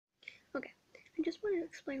Okay, I just want to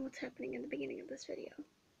explain what's happening in the beginning of this video.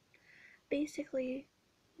 Basically,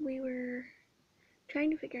 we were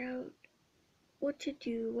trying to figure out what to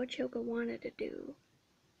do, what Choco wanted to do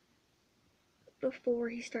before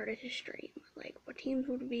he started his stream. Like, what teams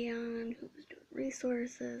would be on, who was doing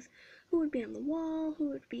resources, who would be on the wall, who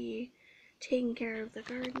would be taking care of the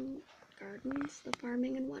gardens, the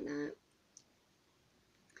farming and whatnot.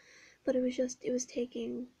 But it was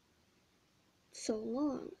taking so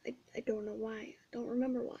long. I don't know why. I don't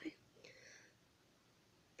remember why.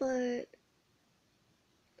 But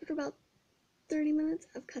after about 30 minutes,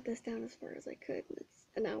 I've cut this down as far as I could. It's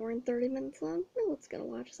an hour and 30 minutes long. No one's gonna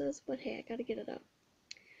watch this, but hey, I gotta get it up.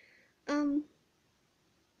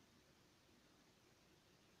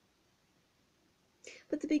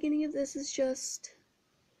 But the beginning of this is just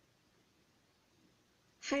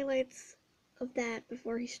highlights of that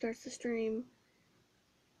before he starts the stream,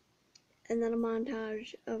 and then a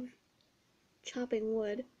montage of chopping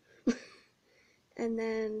wood, and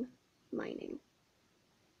then mining.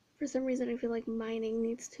 For some reason, I feel like mining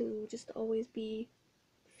needs to just always be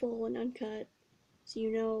full and uncut, so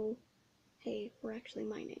you know, hey, we're actually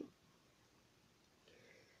mining.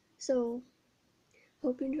 So,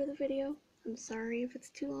 hope you enjoy the video. I'm sorry if it's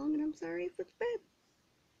too long, and I'm sorry if it's bad.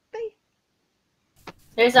 Bye.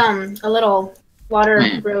 There's a little water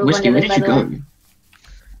grove Whiskey, under where there, did by you the way. go?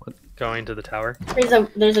 What, going to the tower?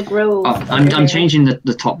 There's a grove. Oh, I'm changing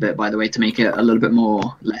the top bit, by the way, to make it a little bit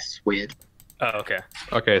less weird. Oh, okay.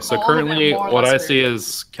 Okay, so currently what I see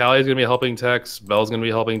is Callie's gonna be helping Tex, Belle's gonna be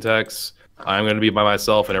helping Tex, I'm gonna be by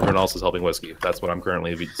myself, and everyone else is helping Whiskey. That's what I'm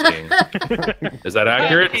currently seeing. Is that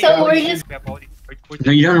accurate? So we're just...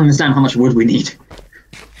 No, you don't understand how much wood we need.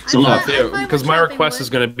 It's a lot. Because my request is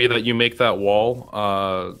gonna be that you make that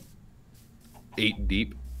wall 8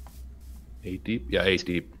 deep. 8 deep? Yeah, 8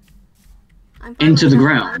 deep. Into the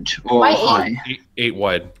ground or Why high? 8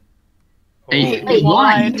 wide. 8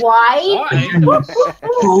 wide. Why?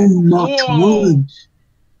 So much wood.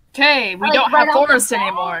 Okay, we Like, don't right have off the forest bat?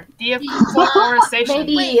 anymore. Deforestation.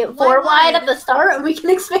 Maybe Wait, 4 why wide at wide? the start, and we can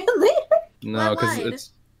expand later. No, because wide?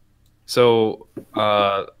 it's so.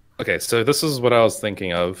 Okay, so this is what I was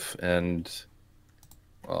thinking of, and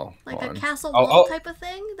well, Like hold a on. castle I'll- wall type of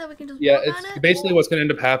thing that we can just Yeah, walk it's on it? basically what's going to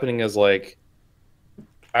end up happening is like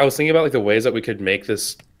I was thinking about like the ways that we could make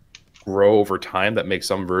this grow over time that makes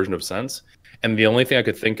some version of sense, and the only thing I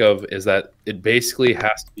could think of is that it basically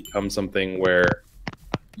has to become something where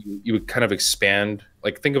you would kind of expand,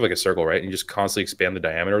 like think of like a circle, right? And you just constantly expand the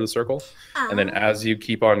diameter of the circle, and then as you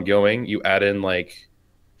keep on going, you add in like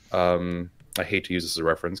I hate to use this as a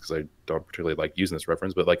reference because I don't particularly like using this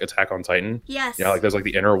reference, but like Attack on Titan. Yes. Yeah, like there's like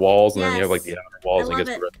the inner walls, and then you have like Yes. the outer walls, I and love it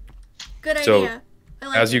gets it. Good So, idea. I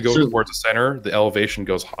like as you it. go towards the center, the elevation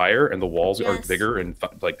goes higher, and the walls are Yes. bigger and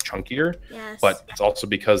like chunkier. Yes. But it's also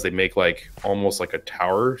because they make like almost like a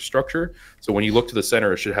tower structure. So when you look to the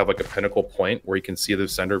center, it should have like a pinnacle point where you can see the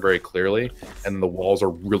center very clearly, and the walls are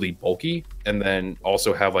really bulky, and then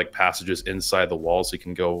also have like passages inside the walls so you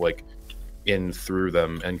can go like in through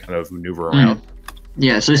them and kind of maneuver around.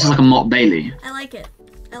 Yeah, so this is like a Mott Bailey. I like it.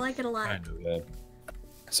 I like it a lot. Kind of, yeah.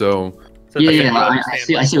 So Yeah,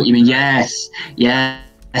 I see what you mean. Yes,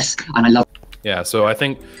 yes, and I love. yeah, so I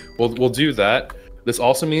think we'll do that. This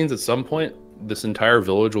also means at some point this entire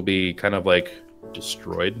village will be kind of like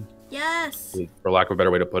destroyed, Yes. for lack of a better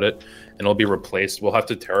way to put it, and it'll be replaced. We'll have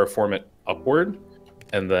to terraform it upward,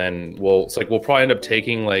 and then we'll probably end up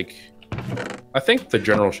taking like, I think the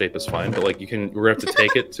general shape is fine, but like we're gonna have to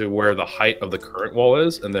take it to where the height of the current wall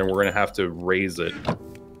is, and then we're gonna have to raise it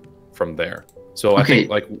from there. So I think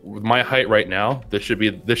like with my height right now, this should be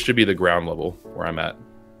the ground level where I'm at.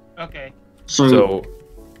 Okay. So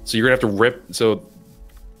you're gonna have to rip. So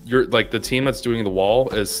you're like the team that's doing the wall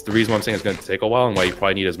is the reason why I'm saying it's gonna take a while, and why you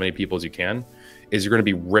probably need as many people as you can, is you're gonna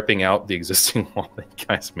be ripping out the existing wall that you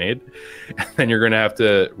guys made, and then you're gonna have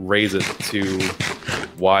to raise it to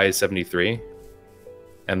Y73,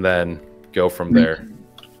 and then go from there.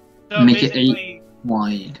 So Make it basically, 8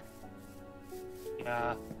 wide.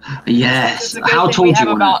 yeah. Yes. It's a good How thing tall we do have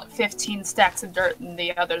you want about 15 stacks of dirt in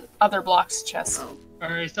the other blocks chest. All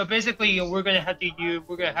right. So basically, we're gonna have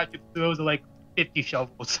to build like 50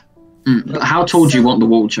 shovels. it? How tall do you want the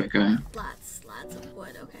wall, Choco? Lots of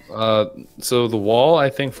wood. Okay. So the wall, I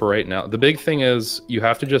think for right now, the big thing is you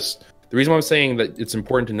have to just. The reason why I'm saying that it's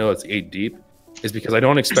important to know it's 8 deep is because I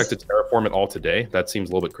don't expect to terraform it all today. That seems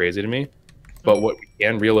a little bit crazy to me. But what we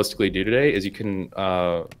can realistically do today is you can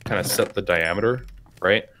kind of set the diameter,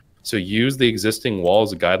 right? So use the existing wall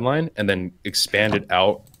as a guideline, and then expand it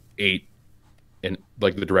out 8 in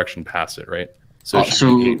like the direction past it, right? So it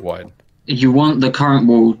should be 8 wide. you want the current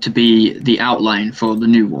wall to be the outline for the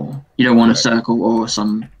new wall. You don't want a circle or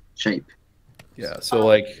some shape. Yeah. So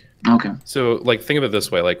like. Okay. So like think of it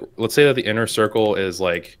this way. Like let's say that the inner circle is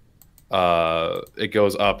like, it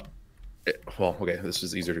goes up. Well, okay, this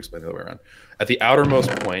is easier to explain the other way around. At the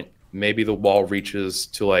outermost point, maybe the wall reaches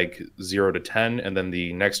to like 0 to 10, and then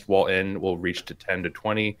the next wall in will reach to 10 to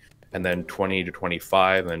 20, and then 20 to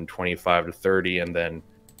 25, and then 25 to 30, and then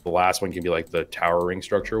the last one can be like the tower ring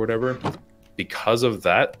structure or whatever. Because of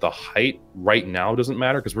that, the height right now doesn't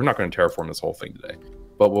matter because we're not going to terraform this whole thing today.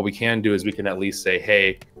 But what we can do is we can at least say,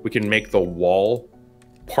 hey, we can make the wall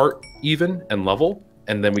part even and level,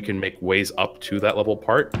 and then we can make ways up to that level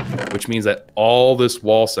part, which means that all this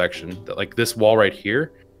wall section, that like this wall right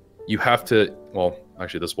here, you have to, well,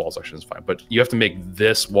 actually this wall section is fine, but you have to make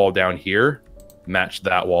this wall down here match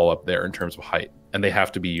that wall up there in terms of height. And they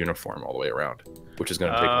have to be uniform all the way around, which is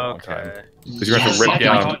going to take a long time. Because you're going to have to rip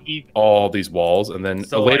down all these walls, and then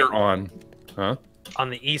later on, on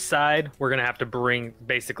the east side, we're going to have to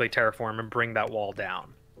basically terraform and bring that wall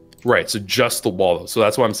down. Right, so just the wall though. So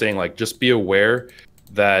that's why I'm saying, like, just be aware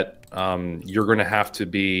that you're going to have to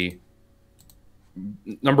be,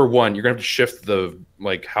 number one, you're going to have to shift the,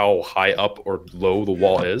 like, how high up or low the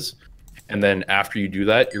wall is. And then after you do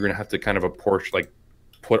that, you're going to have to kind of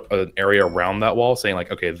put an area around that wall saying,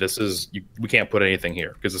 like, okay, this is, we can't put anything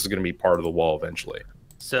here because this is going to be part of the wall eventually.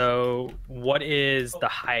 So what is the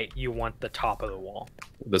height you want the top of the wall?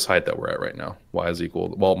 This height that we're at right now, y is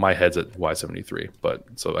equal, well, my head's at y73, but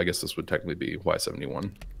so I guess this would technically be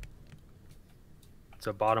y71.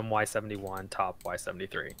 So bottom y71, top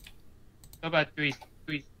y73. How about three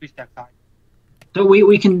stacks high? So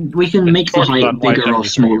we can make the height bigger or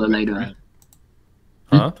smaller later. Right?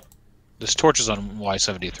 Huh? This torch is on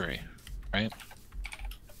y73, right?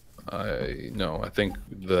 No, I think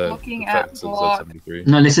the Looking fence at is block- 73.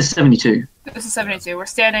 No, this is 72. This is 72. We're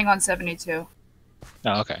standing on 72.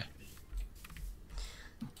 Oh, okay.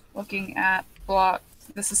 Looking at block.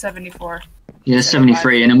 This is 74. Yeah,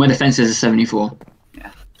 73, and then where the fence is 74.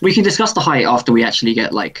 Yeah. We can discuss the height after we actually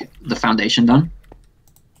get, like, the foundation done.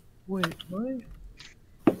 Wait, what?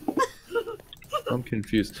 I'm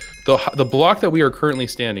confused. The block that we are currently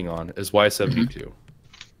standing on is y72.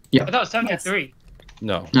 Yeah. I thought 73.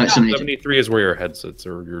 No, No, it's 72. 73 is where your head sits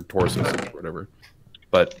or your torso sits or whatever.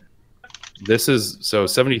 But this is, so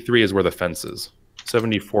 73 is where the fence is.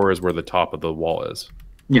 74 is where the top of the wall is.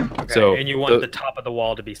 Yeah. Okay, So and you want the top of the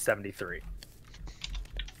wall to be 73.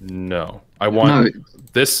 No, I want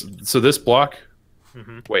this. So this block.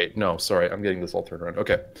 Wait, no, sorry, I'm getting this all turned around.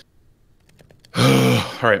 Okay.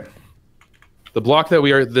 All right. The block that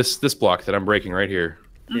we are this block that I'm breaking right here.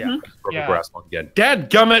 Yeah. Broke the grass block again.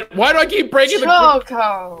 Dadgummit! Why do I keep breaking the?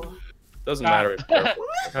 Choco. Doesn't matter.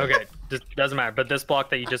 Okay, doesn't matter. But this block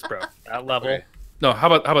that you just broke, that level. Okay. No, how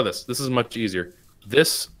about this? This is much easier.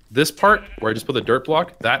 This part where I just put the dirt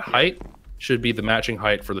block, that height should be the matching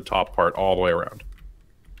height for the top part all the way around.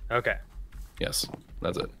 Okay. Yes,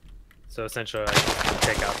 that's it. So essentially, I just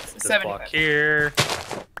take out this 75. block here.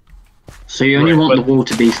 So you only want the wall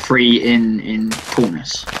to be free in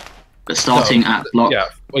fullness, but starting at block. Yeah,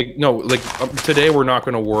 today we're not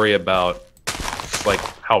going to worry about like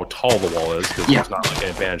how tall the wall is because there's not like an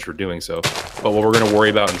advantage for doing so. But what we're going to worry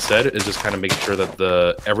about instead is just kind of making sure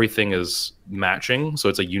that everything is matching, so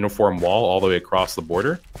it's a uniform wall all the way across the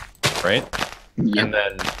border, right? Yep. And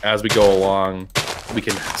then as we go along, we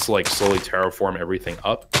can like slowly terraform everything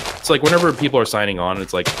up. It's like whenever people are signing on,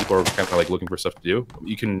 it's like people are kind of like looking for stuff to do.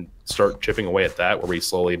 You can start chipping away at that, where we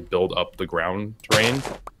slowly build up the ground terrain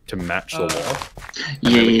to match the wall.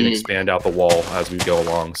 And then we can expand out the wall as we go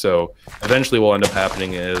along. So eventually, what will end up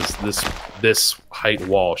happening is this height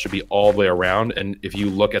wall should be all the way around, and if you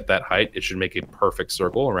look at that height, it should make a perfect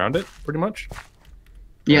circle around it, pretty much.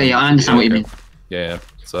 Yeah, I understand what you mean. Yeah.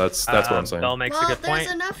 So that's what I'm saying. Bell makes a good point.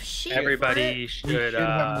 There's enough sheep. Everybody should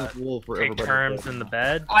take turns in the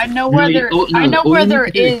bed. I know where there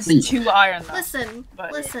is 2 iron. Though.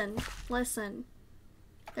 Listen.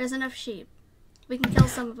 There's enough sheep. We can kill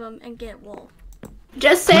some of them and get wool.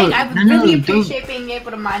 Just saying, I would really appreciate being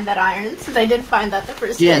able to mine that iron, since I did find that the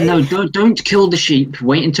first day. Yeah, no, don't kill the sheep.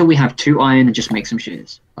 Wait until we have 2 iron and just make some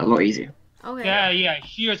shears. A lot easier. Okay. Yeah,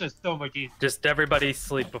 shears are so much easier. Just everybody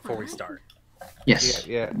sleep before we start. Yes.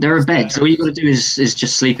 Yeah. There are beds. All you gotta do is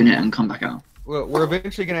just sleep in it and come back out. Well, we're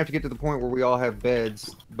eventually gonna have to get to the point where we all have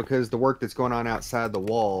beds, because the work that's going on outside the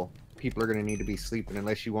wall, people are gonna need to be sleeping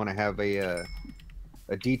unless you want to have a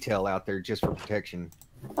detail out there just for protection.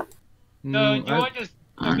 So you want just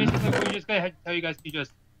basically we're just gonna have to tell you guys to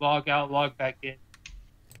just log out, log back in.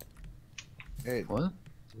 Hey, what?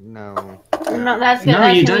 No. No, that's No,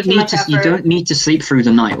 that's you gonna don't be too need much to. You effort. don't need to sleep through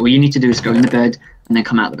the night. All you need to do is go in the bed and then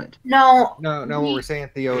come out of the bed. No. No, what we're saying,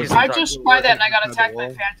 Theo, is I just tried that and I got attacked by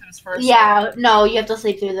wall. phantoms first. Yeah, no, you have to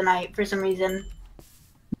sleep through the night for some reason.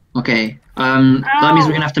 Okay. That means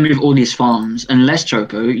we're gonna have to move all these farms. Unless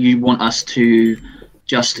Choco, you want us to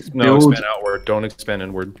just No, build. expand outward. Don't expand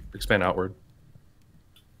inward. Expand outward.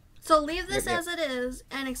 So leave this as it is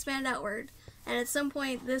and expand outward. And at some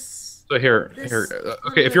point, this. So here.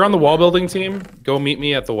 Okay, if you're on the wall building team, go meet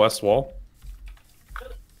me at the west wall.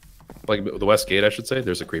 Like the west gate, I should say.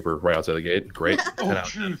 There's a creeper right outside the gate. Great. Head out.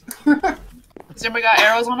 Has anybody got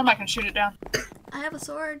arrows on him? I can shoot it down. I have a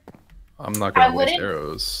sword. I'm not gonna waste wouldn't-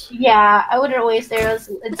 arrows. Yeah, I wouldn't waste arrows.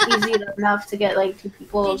 It's easy enough to get like 2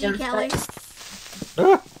 people GG, against Kelly. us.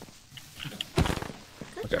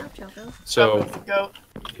 Good job, Choco. So Go.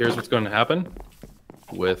 here's what's going to happen.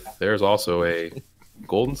 There's also a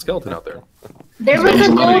golden skeleton out there. There was There's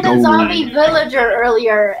a a lot of golden gold zombie mine. villager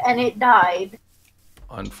earlier, and it died.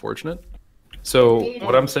 Unfortunate. So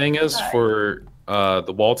what I'm saying is for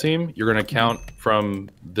the wall team, you're going to count from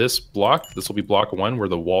this block. This will be block 1 where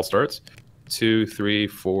the wall starts. 2, 3,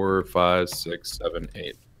 4, 5, 6, 7,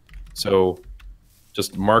 8. So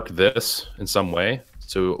just mark this in some way.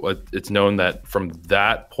 So it's known that from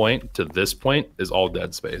that point to this point is all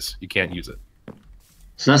dead space. You can't use it.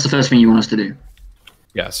 So that's the first thing you want us to do.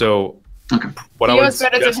 Yeah. So Okay. what I would Theo's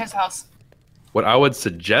better than suggest, his house. what I would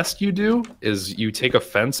suggest you do is you take a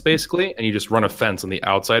fence basically, and you just run a fence on the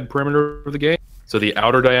outside perimeter of the gate. So the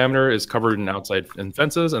outer diameter is covered in outside in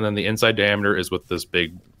fences, and then the inside diameter is with this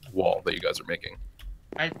big wall that you guys are making.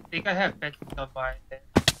 I think I have fences on mine.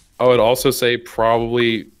 I would also say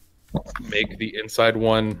probably make the inside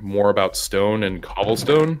one more about stone and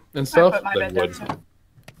cobblestone and I stuff put my than bed wood. down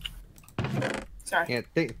too. Sorry. Yeah,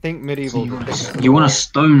 think medieval. You want a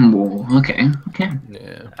stone wall? Okay. Okay.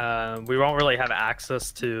 Yeah. We won't really have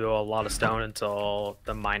access to a lot of stone until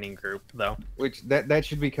the mining group, though. Which that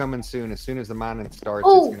should be coming soon. As soon as the mining starts,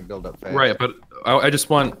 Oh. it's going to build up fast. Right, but I just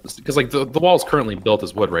want because like the wall's currently built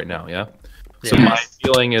as wood right now, yeah. So Yeah. my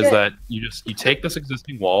feeling is that you take this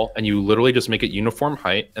existing wall and you literally just make it uniform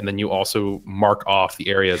height, and then you also mark off the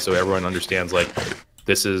area so everyone understands like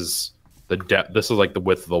this is the depth. This is like the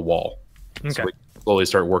width of the wall. Okay. So we can slowly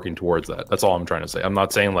start working towards that. That's all I'm trying to say. I'm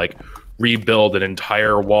not saying like rebuild an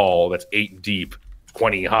entire wall that's 8 deep,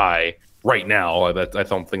 20 high right now. I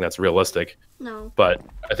don't think that's realistic. No. But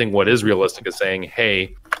I think what is realistic is saying,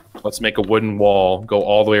 hey, let's make a wooden wall, go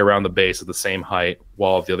all the way around the base at the same height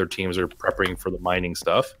while the other teams are prepping for the mining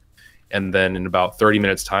stuff. And then in about 30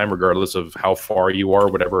 minutes time, regardless of how far you are,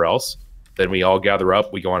 whatever else, then we all gather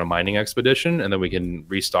up, we go on a mining expedition, and then we can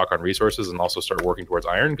restock on resources and also start working towards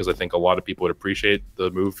iron, because I think a lot of people would appreciate the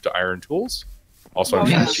move to iron tools. Also, I'm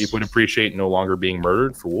sure people would appreciate no longer being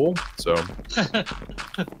murdered for wool. So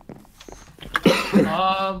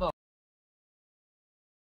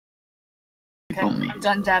Okay, I'm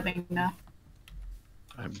done dabbing now.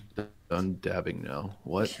 I'm done dabbing now.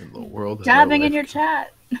 What in the world? Dabbing in your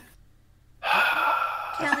chat.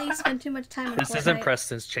 Kelly, you spend too much time on This isn't Fortnite.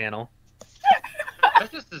 Preston's channel.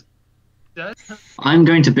 That just is. That, I'm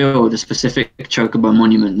going to build a specific chocobo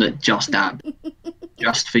monument that just dab.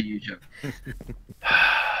 Just for you, Joe.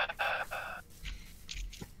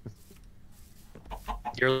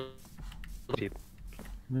 You're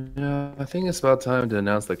Yeah, I think it's about time to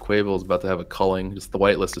announce that KwehVille is about to have a culling. Just the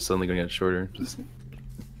whitelist is suddenly going to get shorter. Just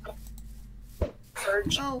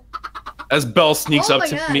Oh, as Belle sneaks Oh up my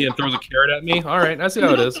to God. me and throws a carrot at me. All right, I see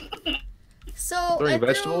how it is. so Throwing I threw,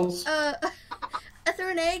 vegetables? I threw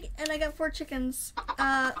an egg and I got 4 chickens.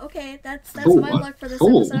 Okay, that's Ooh, my luck for this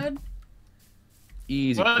ooh. episode.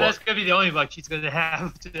 Easy. well, pluck. that's gonna be the only luck she's gonna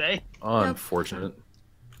have today. Unfortunate.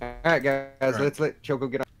 All right, guys, let's let Choco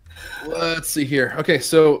get on. Let's see here. Okay,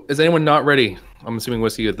 so is anyone not ready? I'm assuming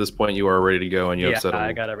Whiskey at this point you are ready to go and you yeah, have settled.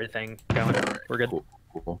 I got everything going. We're good.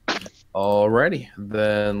 Cool. Alrighty,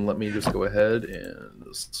 then let me just go ahead and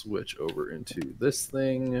switch over into this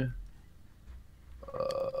thing.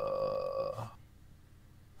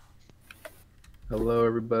 Hello,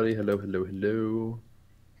 everybody. Hello.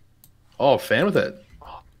 Oh, fan with that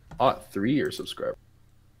hot 3-year subscriber.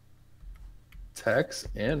 Tex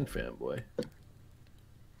and Fanboy. I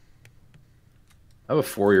have a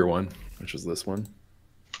 4-year one, which is this one.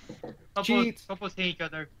 Couples hate each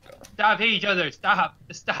other. Stop hating each other. Stop.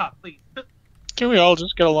 Just stop, please. Can we all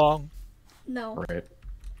just get along? No, Right.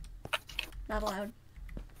 not allowed.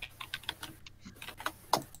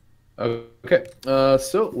 Okay,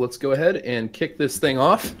 so let's go ahead and kick this thing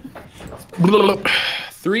off.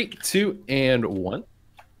 3, 2, and 1.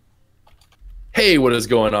 Hey, what is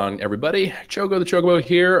going on, everybody? Choco the Chocobo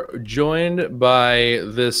here, joined by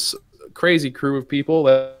this crazy crew of people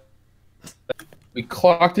that we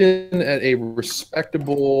clocked in at a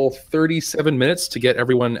respectable 37 minutes to get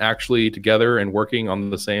everyone actually together and working on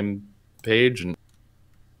the same page, and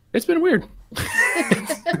it's been weird.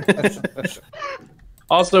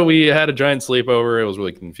 Also, we had a giant sleepover. It was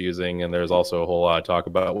really confusing, and there's also a whole lot of talk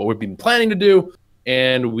about what we've been planning to do,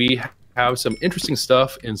 and we have some interesting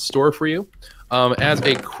stuff in store for you. As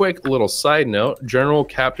a quick little side note, general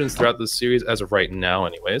captains throughout this series, as of right now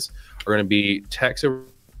anyways, are going to be Tex over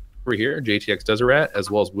here, JTX Deseret, as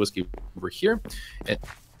well as Whiskey over here. And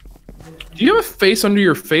do you have a face under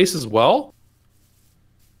your face as well?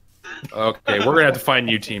 Okay, we're going to have to find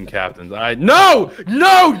new team captains.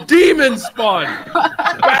 No! Demon spawn!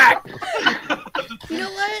 Back! You know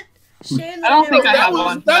what? Shane, I don't think I have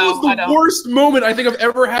one. That No, was the worst moment I think I've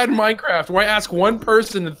ever had in Minecraft, where I ask one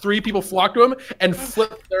person and 3 people flock to him and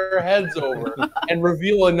flip their heads over and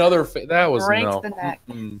reveal another face. That was Breaks no. the neck.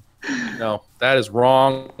 No, that is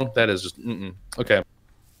wrong. That is just okay.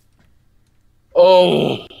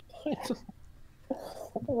 Oh, I just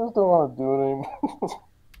don't want to do it anymore.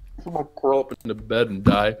 I'm gonna curl up into bed and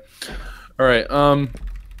die. All right.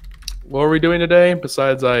 What are we doing today?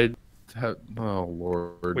 Besides, oh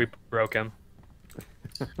Lord, We broke him.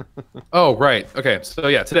 Oh, right. Okay. So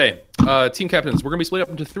yeah, today, team captains, we're gonna be split up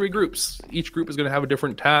into 3 groups. Each group is gonna have a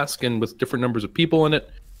different task and with different numbers of people in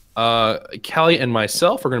it. Callie and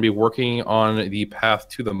myself are gonna be working on the path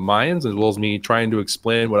to the mines, as well as me trying to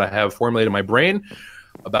explain what I have formulated in my brain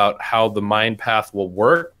about how the mine path will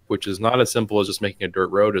work, which is not as simple as just making a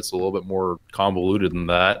dirt road. It's a little bit more convoluted than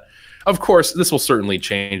that. Of course, this will certainly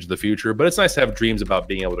change the future, but it's nice to have dreams about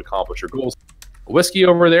being able to accomplish your goals. Whiskey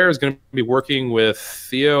over there is going to be working with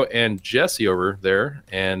Theo and Jesse over there,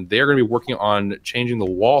 and they're going to be working on changing the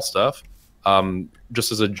wall stuff.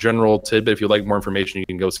 Just as a general tidbit, if you'd like more information, you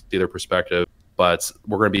can go see their perspective. But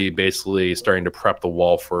we're going to be basically starting to prep the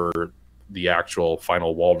wall for the actual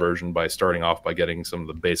final wall version by starting off by getting some of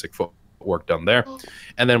the basic footwork done there.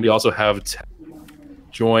 And then we also have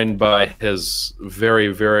joined by his very,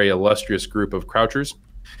 very illustrious group of crouchers,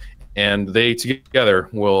 and they together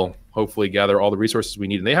will hopefully gather all the resources we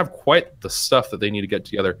need. And they have quite the stuff that they need to get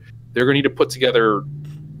together. They're going to need to put together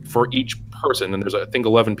for each person, and there's I think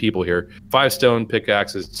 11 people here, 5 stone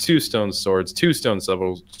pickaxes, 2 stone swords, 2 stone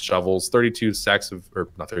shovels, 32 stacks of, or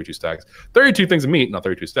not 32 stacks, 32 things of meat, not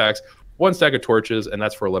 32 stacks, 1 stack of torches, and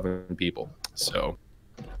that's for 11 people. So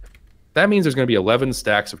that means there's going to be 11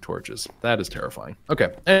 stacks of torches. That is terrifying. Okay,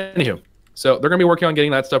 anywho. So they're going to be working on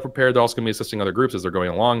getting that stuff prepared. They're also going to be assisting other groups as they're going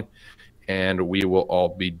along, and we will all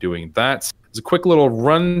be doing that. It's a quick little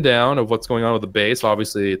rundown of what's going on with the base.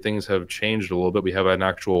 Obviously, things have changed a little bit. We have an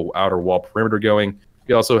actual outer wall perimeter going.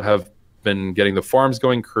 We also have been getting the farms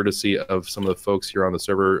going, courtesy of some of the folks here on the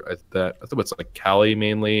server. I think it's like Callie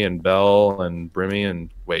mainly, and Belle, and Brimmy,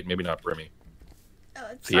 and wait, maybe not Brimmy.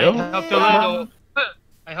 Theo?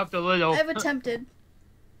 I helped a little. I've attempted.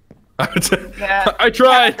 I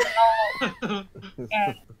tried.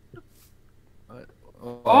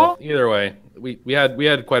 Well, either way, we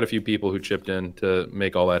had quite a few people who chipped in to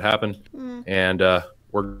make all that happen, and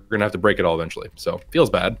we're gonna have to break it all eventually. So feels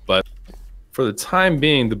bad, but for the time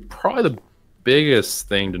being, probably the biggest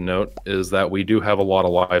thing to note is that we do have a lot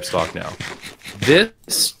of livestock now.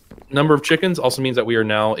 This number of chickens also means that we are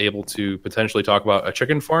now able to potentially talk about a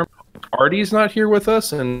chicken farm. Artie's not here with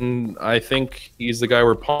us, and I think he's the guy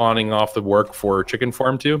we're pawning off the work for chicken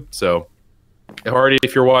farm to. So, Artie,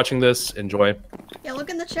 if you're watching this, enjoy. Yeah, look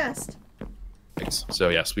in the chest. Thanks. So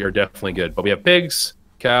yes, we are definitely good. But we have pigs,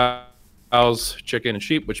 cows, chicken, and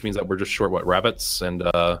sheep, which means that we're just short rabbits, and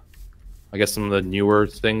I guess some of the newer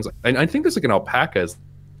things. I think there's like an alpaca.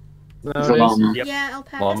 Yep. Yeah,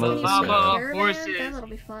 alpacas. Llamas, horses. That'll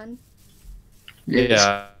be fun.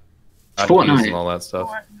 Yeah. Fortnite and all that stuff.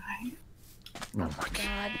 Fortnite. Oh my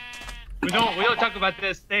God. We don't talk about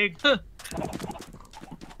this thing.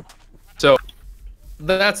 So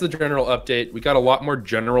that's the general update. We got a lot more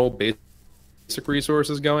general basic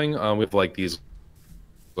resources going. We have like these,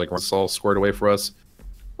 like it's all squared away for us.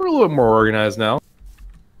 We're a little bit more organized now.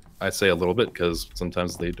 I say a little bit because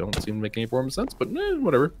sometimes they don't seem to make any form of sense, but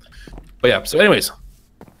whatever. But yeah, so anyways,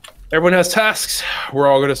 everyone has tasks. We're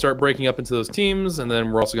all going to start breaking up into those teams, and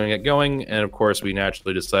then we're also going to get going. And of course, we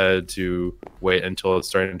naturally decided to wait until it's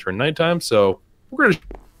starting to turn nighttime. So we're going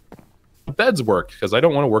to beds work because I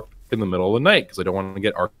don't want to work in the middle of the night because I don't want to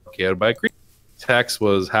get RK'd by a creep. Tex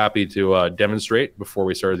was happy to demonstrate before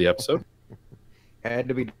we started the episode. Had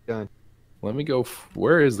to be done. Let me go.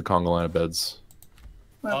 Where is the Congo line of beds?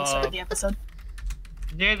 When we started the episode.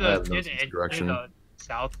 near I the have no near sense the, of direction. near the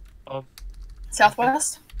south of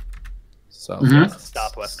Southwest? Southwest.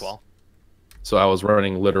 Southwest wall. So I was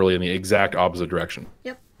running literally in the exact opposite direction.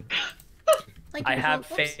 Like I usual, have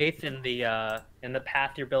whoops. faith in the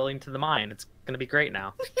path you're building to the mine. It's gonna be great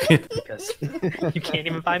now because you can't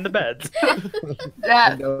even find the beds.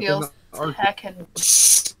 That No, feels no, heckin'.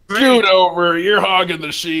 Scoot over! You're hogging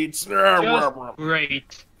the sheets. just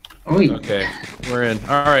great. Okay, we're in.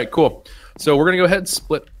 All right, cool. So we're gonna go ahead and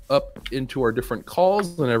split up into our different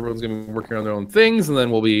calls, and everyone's gonna be working on their own things, and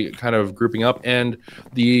then we'll be kind of grouping up. And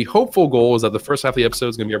the hopeful goal is that the first half of the episode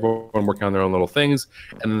is gonna be everyone working on their own little things,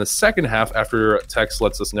 and then the second half, after Tex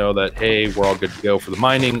lets us know that hey, we're all good to go for the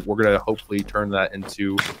mining, we're gonna hopefully turn that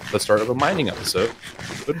into the start of a mining episode,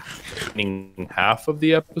 mining half of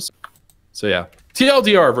the episode. So yeah,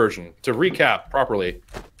 TLDR version to recap properly.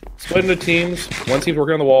 Split into teams. One team's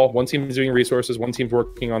working on the wall. One team's doing resources. One team's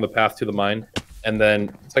working on the path to the mine. And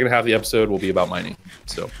then second half of the episode will be about mining.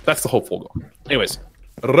 So that's the hopeful goal. Anyways,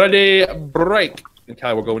 ready, break. And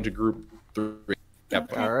Kai will go into group 3.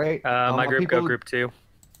 Yep. All right. My group go group 2.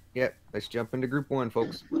 Yep. Let's jump into group 1,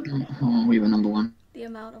 folks. Oh, we were number 1. The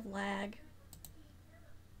amount of lag.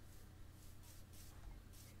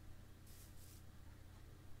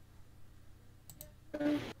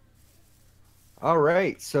 All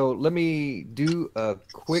right, so let me do a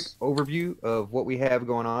quick overview of what we have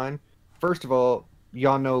going on. First of all,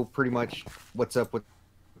 y'all know pretty much what's up with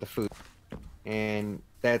the food, and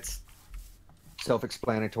that's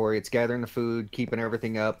self-explanatory. It's gathering the food, keeping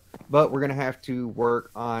everything up, but we're gonna have to work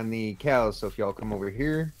on the cows. So if y'all come over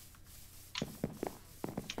here,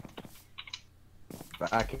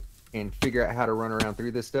 if I can figure out how to run around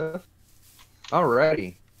through this stuff.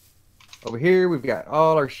 Alrighty. Over here, we've got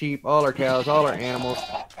all our sheep, all our cows, all our animals.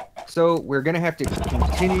 So we're going to have to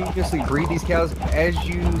continuously breed these cows as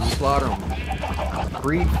you slaughter them.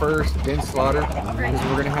 Breed first, then slaughter. Because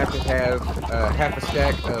we're going to have half a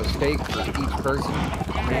stack of steak for each person.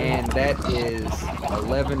 And that is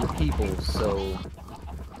 11 people, so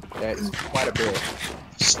that's quite a bit.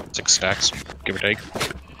 6 stacks, give or take.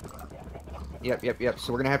 Yep.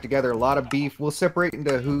 So we're going to have to gather a lot of beef. We'll separate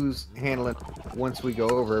into who's handling once we go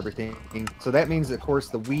over everything. So that means, of course,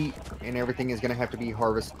 the wheat and everything is going to have to be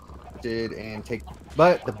harvested and take.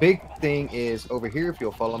 But the big thing is over here, if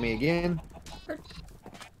you'll follow me again.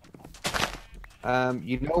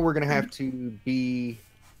 You know we're going to have to be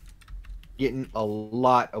getting a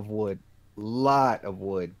lot of wood.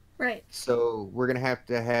 Right. So we're going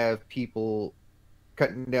to have people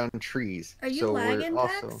cutting down trees. Are you so lagging, we're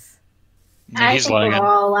also... Pax? I He's think we're lagging.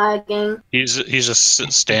 all lagging. He's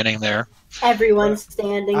just standing there. Everyone's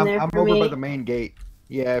standing there I'm for over me. by the main gate.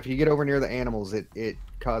 Yeah, if you get over near the animals, it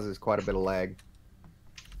causes quite a bit of lag.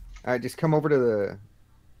 All right, just come over to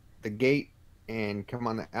the gate and come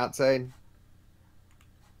on the outside.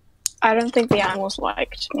 I don't think the animals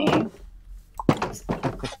liked me.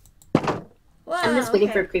 Wow, I'm just waiting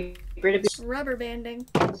okay. for a creeper to be. Rubber banding.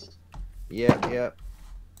 Yep.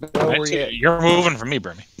 Go where you at? You're moving from me,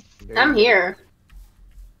 Brimmy. There I'm you go. here.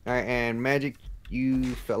 All right, and Magic,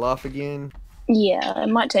 you fell off again. Yeah, it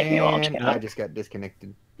might take me a while to And get I up. just got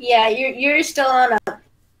disconnected. Yeah, you're still on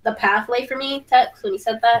the pathway for me, Tex, when you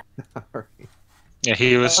said that. All right. Yeah,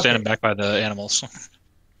 he was standing back by the animals.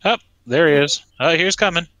 Oh, there he is. Oh, here's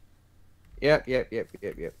coming. Yep.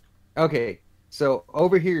 Okay, so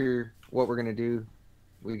over here, what we're gonna do?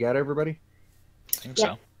 We got everybody? I think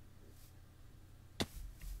Yeah.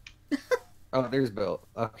 so. Oh, there's Bill.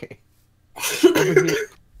 Okay. Over here,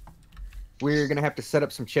 we're gonna have to set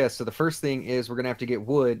up some chests. So the first thing is we're gonna have to get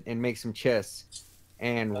wood and make some chests.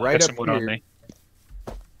 And right Got up some wood on here, me.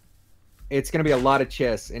 it's gonna be a lot of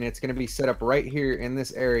chests, and it's gonna be set up right here in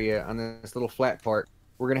this area on this little flat part.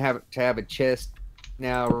 We're gonna have to have a chest.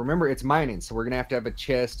 Now remember, it's mining, so we're gonna have to have a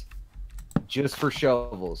chest just for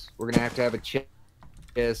shovels. We're gonna have to have a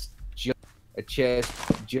chest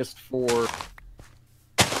just for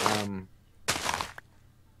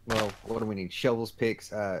well, what do we need? Shovels,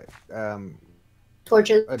 picks,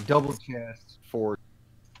 Torches. a double chest for.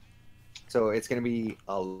 So it's gonna be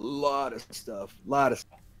a lot of stuff.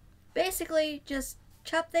 Basically, just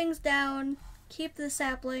chop things down, keep the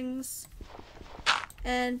saplings,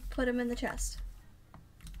 and put them in the chest.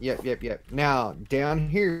 Yep. Now down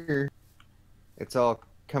here, it's all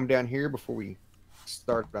come down here before we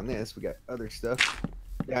start on this. We got other stuff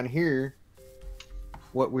down here.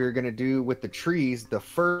 What we're gonna do with the trees? The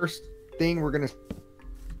first thing we're gonna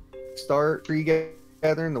start tree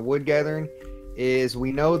gathering, the wood gathering, is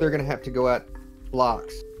we know they're gonna have to go out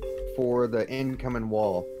blocks for the incoming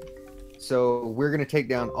wall. So we're gonna take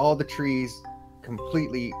down all the trees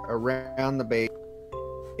completely around the base,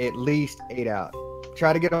 at least 8 out.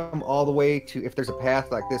 Try to get them all the way to, if there's a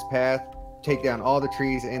path like this path, take down all the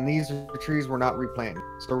trees, and these are the trees we're not replanting.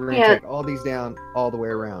 So we're going to take all these down all the way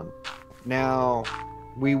around. Now,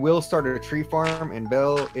 we will start a tree farm, and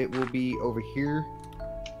Belle, it will be over here.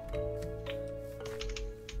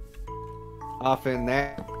 Off in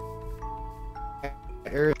that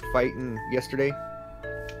area fighting yesterday.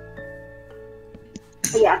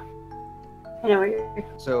 Yeah. I know where you're.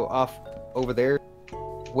 So off over there,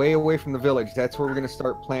 way away from the village, that's where we're going to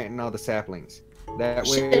start planting all the saplings. That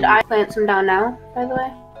way. Should I plant some down now, by the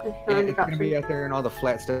way? It's going to be out there and all the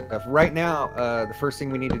flat stuff. Right now, the first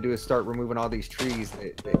thing we need to do is start removing all these trees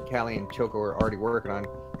that Callie and Choco are already working on,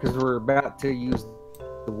 because we're about to use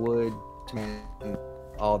the wood and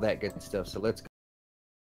all that good stuff. So let's go.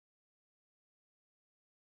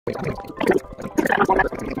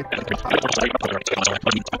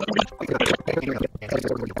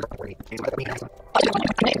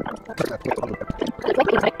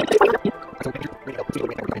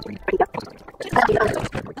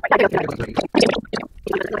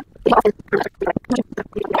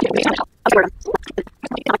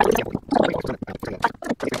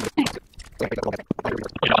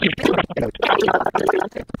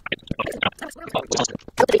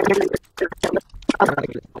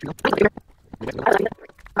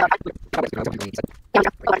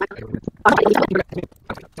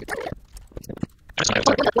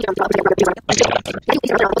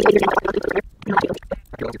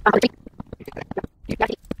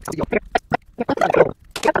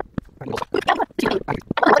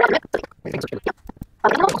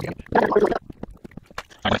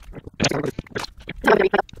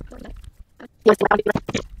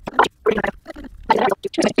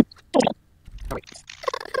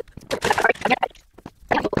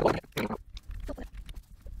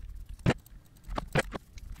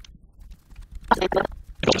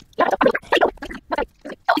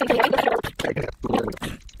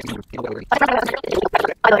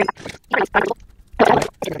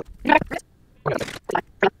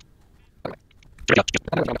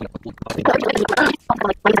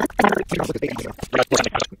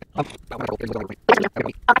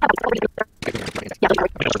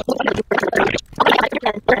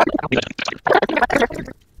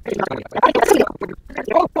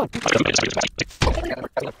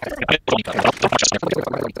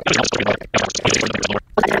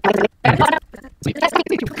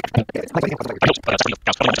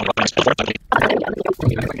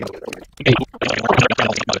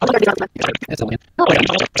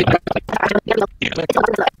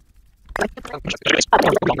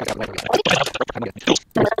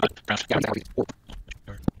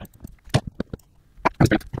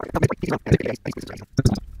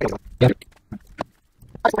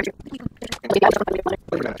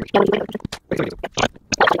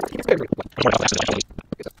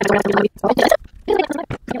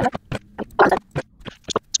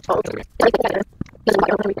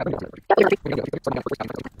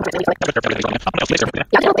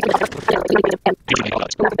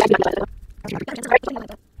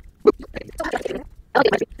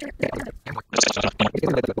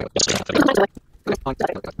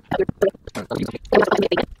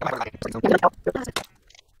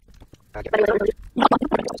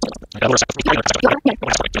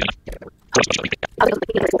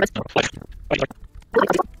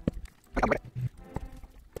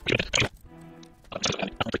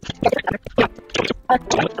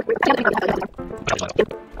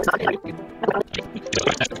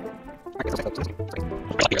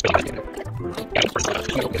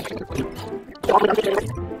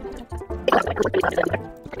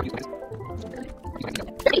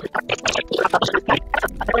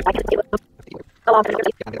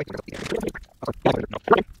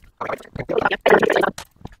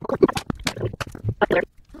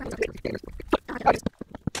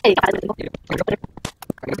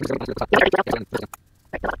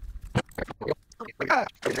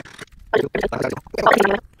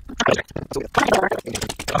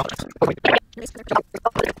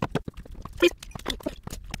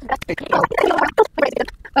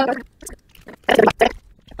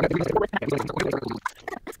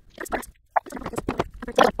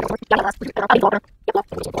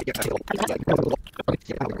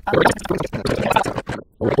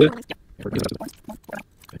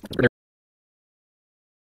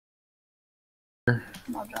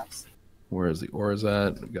 Where is the ores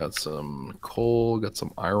at? We got some coal, got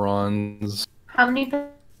some irons. How many?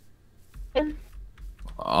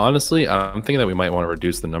 Honestly, I'm thinking that we might want to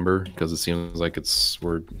reduce the number because it seems like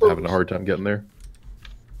we're having a hard time getting there.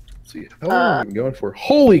 Let's see, how long have we been going for?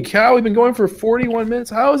 Holy cow, we've been going for 41 minutes.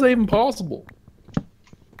 How is that even possible?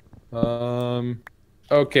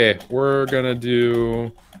 Okay, we're gonna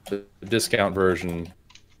do the discount version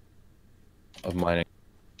of mining.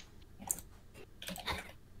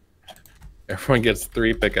 Everyone gets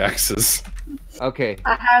 3 pickaxes. Okay.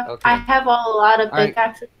 I have a lot of All right.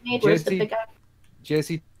 pickaxes made. Where's the Jesse- pickaxe?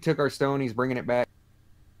 Jesse took our stone. He's bringing it back.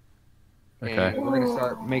 Okay. And we're gonna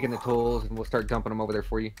start making the tools, and we'll start dumping them over there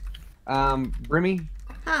for you. Brimmy,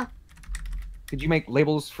 Huh. could you make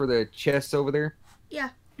labels for the chests over there? Yeah.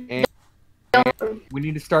 And we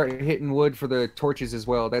need to start hitting wood for the torches as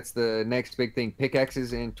well. That's the next big thing.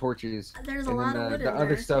 Pickaxes and torches. There's a And lot then of wood the in other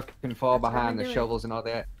there. stuff can fall That's what behind. I'm The doing. shovels and all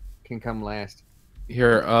that can come last.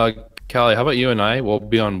 Here, Callie, how about you and I? We'll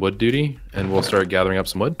be on wood duty, and we'll start gathering up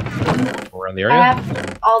some wood around the I area.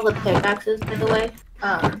 have all the pickaxes, by the way.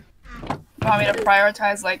 You want me to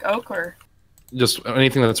prioritize like oak or? Just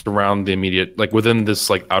anything that's around the immediate, like within this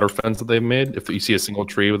like outer fence that they've made. If you see a single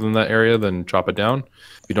tree within that area, then chop it down.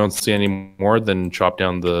 If you don't see any more, then chop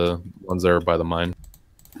down the ones that are by the mine.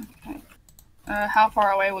 Okay. How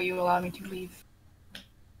far away will you allow me to leave?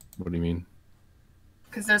 What do you mean?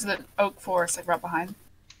 Because there's the oak forest like right behind.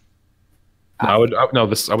 No,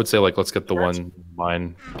 I would say like let's get the one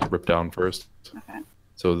mine ripped down first. Okay.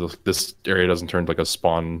 So this area doesn't turn like a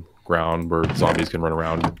spawn ground where zombies can run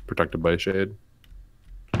around protected by shade.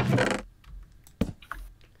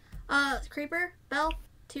 Creeper, Bell,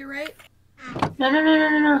 to your right.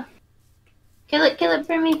 No. Kill it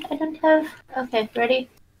for me. I don't have. Okay, ready?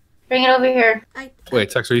 Bring it over here. Wait,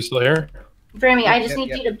 Tex, are you still here? For me, I just Yep, need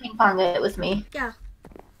yep. you to ping pong it with me. Yeah.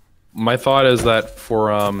 My thought is that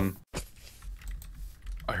for I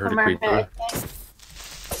heard One a more creeper. hit, okay?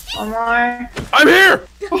 One more. I'm here.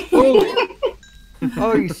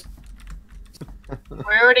 Oh, you We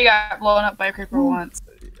already got blown up by a creeper once.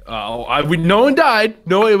 Oh, no one died.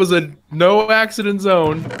 No, it was a no accident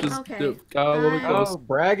zone. Just Okay. got a little bit close. Oh,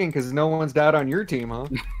 bragging because no one's died on your team, huh?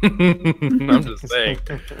 I'm just saying.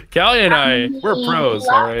 Callie and I, we're pros,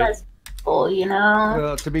 all right. Oh, you know.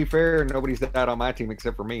 Well, to be fair, nobody's died on my team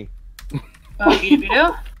except for me. You do?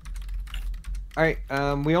 All right,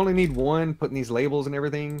 we only need one putting these labels and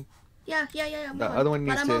everything. Yeah. I'm The going. other one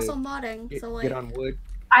but needs I'm to also modding, so like. Get on wood.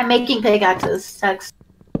 I'm making pickaxes, Tex.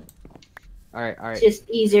 All right. It's just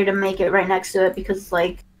easier to make it right next to it because,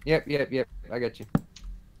 like. Yep. I got you.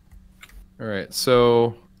 All right,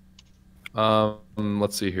 so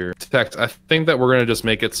let's see here. Text, I think that we're gonna just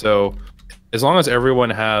make it so as long as everyone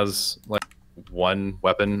has like one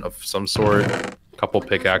weapon of some sort, a couple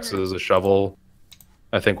pickaxes, a shovel,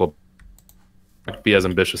 I think we'll be as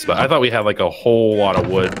ambitious. But I thought we had like a whole lot of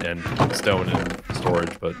wood and stone in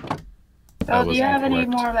storage, but that Do was you have any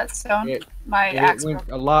incorrect. more of that stone? It- My axe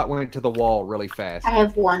broke. A lot went to the wall really fast. I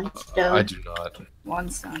have one stone. I do not. One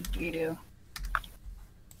stone. You do.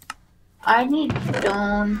 I need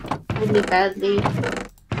stone really badly.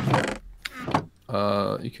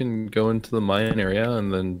 You can go into the mine area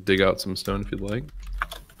and then dig out some stone if you'd like.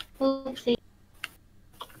 Oopsie.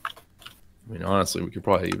 I mean, honestly, we could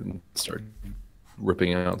probably even start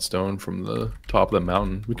ripping out stone from the top of the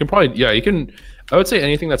mountain. We can probably, yeah, you can. I would say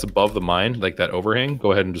anything that's above the mine, like that overhang,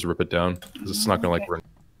 go ahead and just rip it down because it's not gonna like run.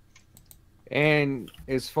 And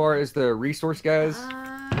as far as the resource guys,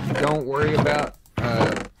 don't worry about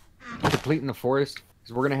depleting the forest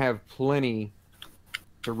because we're gonna have plenty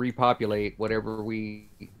to repopulate whatever we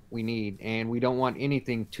need, and we don't want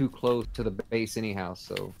anything too close to the base anyhow.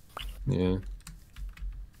 So Yeah.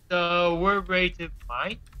 So we're ready to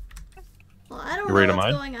mine. Well, I don't You ready know to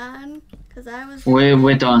what's mine? going on because I was.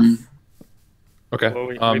 We're done. Okay. Well,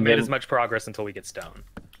 we made then- as much progress until we get stone.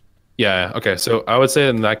 Yeah. Okay. So I would say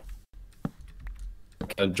in that,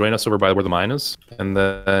 join us over by where the mine is, and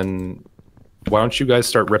then why don't you guys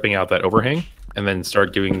start ripping out that overhang, and then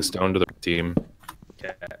start giving the stone to the team.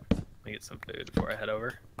 Okay. Let me get some food before I head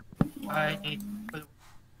over. I need.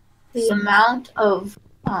 The amount of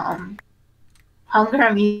hunger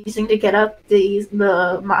I'm using to get up the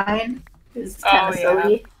mine is kind of yeah.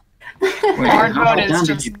 silly. Wait, Hard how mode far is down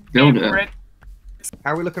did just you build being it? brick.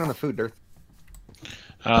 how are we looking on the food, Dirth?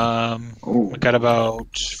 We got about.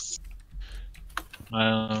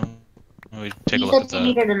 Let me take a You look said at you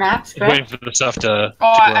needed an axe, waiting right? for the stuff to Oh, grow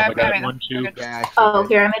I up. I got made one, them. two. Okay. Yeah, Oh,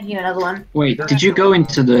 here, I'm making you another one. Wait, did you go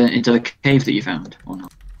into the cave that you found or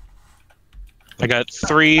not? I got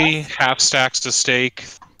 3 half stacks of steak,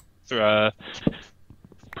 pretty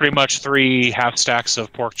much 3 half stacks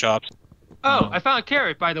of pork chops, Oh, I found a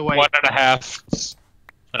carrot, by the way. 1.5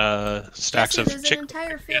 stacks Jesse, of there's an chicken,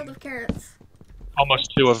 entire field of carrots.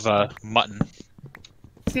 almost 2 of mutton.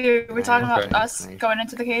 See, we're talking Okay. about us Nice. going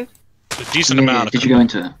into the cave. A decent Yeah, amount of did you go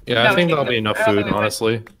into it? Yeah, No, I think we that'll be didn't. enough food, Wait.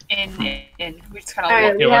 honestly. in. We just kind of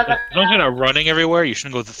Alright, look. we have As long as you're not running everywhere, you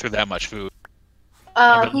shouldn't go through that much food.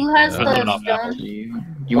 who has Yeah. the Not stone?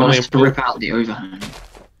 You want us to rip out the overhang?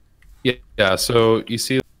 Yeah. So you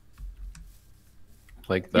see,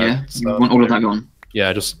 like that. Yeah, you stuff want all of there? that gone.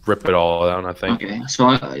 Yeah, just rip it all down. I think. Okay,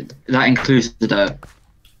 so that includes the dirt.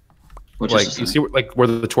 Or just Like the you stone? see, like where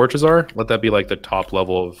the torches are. Let that be like the top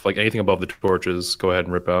level of like anything above the torches. Go ahead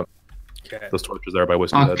and rip out Okay. those torches there by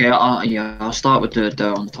Whiskey. Okay, I'll start with the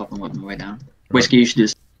dirt on the top and work my way down. Whiskey, you should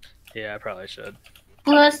just. Yeah, I probably should.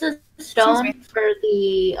 Who has the Excuse stone me. for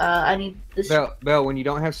the? I need this. Belle, when you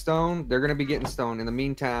don't have stone, they're gonna be getting stone. In the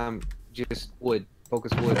meantime, just wood.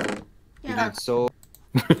 Focus wood. You Yeah. need soul.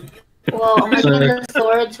 Well, I'm making So- the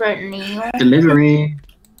swords right now. Delivery.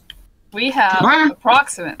 We have Ah.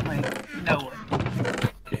 approximately no one.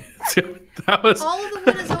 That was All of the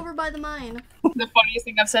wood is over by the mine. The funniest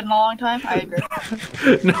thing I've said in a long time. I agree.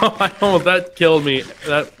 no, I almost that killed me.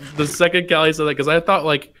 That the second Callie said that because I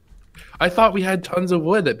thought we had tons of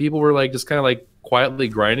wood that people were like just kind of like quietly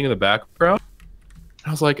grinding in the background. I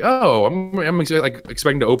was like, oh, I'm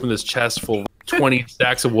expecting to open this chest full of 20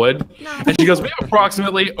 stacks of wood. No. And she goes, we have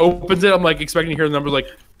approximately, opens it. I'm like expecting to hear the numbers like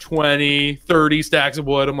 20, 30 stacks of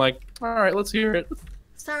wood. I'm like, all right, let's hear it.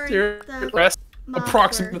 Sorry. Hear The it. Rest mobs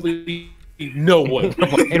approximately no wood. I'm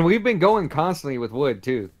like, And we've been going constantly with wood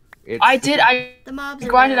too. It's, I The mobs are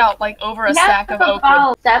grinded dead. out like over a We stack have of oak wood.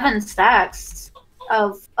 about 7 stacks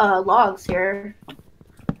of logs here.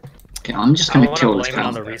 Okay, I'm just I gonna want to kill this blame it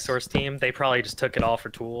on guy. the resource team. They probably just took it all for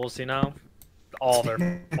tools, you know? All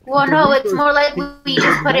their. Well, no, it's more like we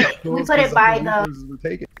just put it. We put it by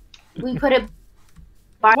the. We put it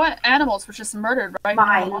What animals were just murdered right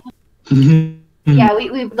Mine. now? Yeah, we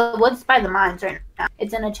the wood's by the mines right now.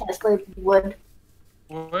 It's in a chest with wood.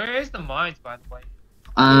 Where is the mines, by the way?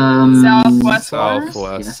 Southwest. Yeah,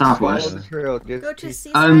 Southwest. southwest. Follow the trail, just Go to keep-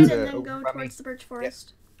 seaside Um, and then go I mean, towards the birch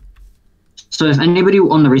forest. So if anybody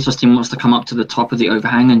on the resource team wants to come up to the top of the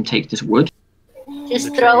overhang and take this wood,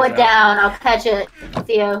 Just throw it down. I'll catch it,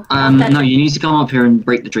 Theo. I'll catch no, it. you need to come up here and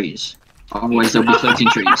break the trees. Otherwise, there'll be 13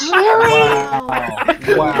 trees.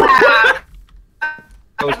 Really? Wow.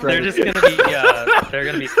 They're just gonna be they're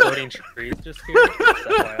gonna be floating trees just here. Just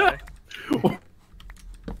FYI.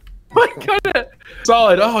 What kind of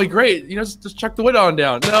solid? Oh, great! You know, just chuck the wood on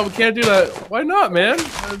down. No, we can't do that. Why not, man?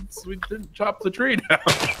 We didn't chop the tree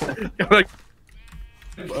down. You're like,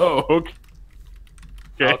 oh,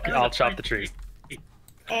 okay. I'll chop the tree.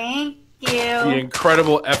 Thank The you.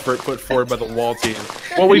 incredible effort put forward by the wall team.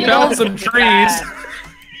 Well, we found some trees.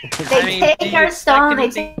 They take our stone. They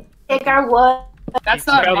take our wood. That's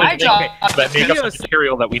not Well, my they job. That make up the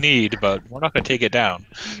material that we need, but we're not going to take it down.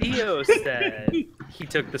 Theo said he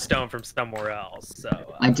took the stone from somewhere else.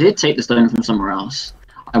 So I did take the stone from somewhere else.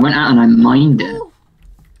 I went out and I mined it.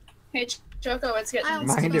 Hey, Choco, it's getting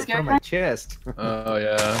Mind it from my chest. Oh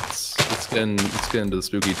yeah, it's getting to the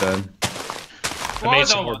spooky time. I made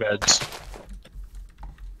some more beds.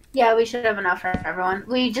 Yeah, we should have enough for everyone.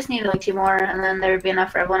 We just need like 2 more, and then there would be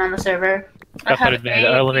enough for everyone on the server. I thought I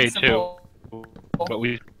made 2, but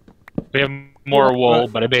we have more wool.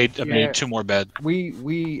 But I made 2 more beds.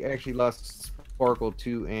 We actually lost Sparkle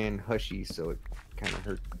too and Hushy, so it kind of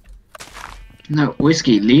hurt. No,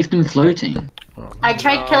 Whiskey, leave them floating. I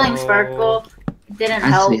tried killing Sparkle. It didn't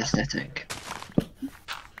That's help. the aesthetic.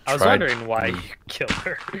 I was Tried. wondering why you killed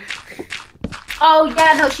her. Oh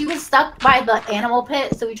yeah, no, she was stuck by the animal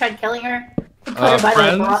pit, so we tried killing her. We put her by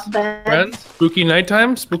Friends? the bed. Friends, spooky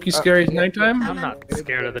nighttime, spooky scary nighttime. I'm not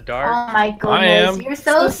scared of the dark. Oh my goodness, I am. you're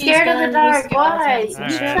so Spooky's scared of the gonna dark. be Why?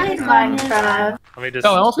 scared. You Alright. played Minecraft. Let me just.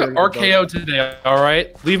 Oh, I also got RKO today. All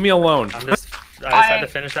right, leave me alone. I just had to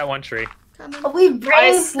finish that one tree. Coming. We I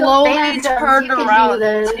braved slowly the phantoms. turned You can around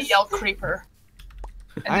do to this. yell creeper.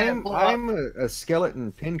 And then it blew up. I'm a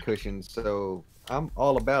skeleton pincushion, so I'm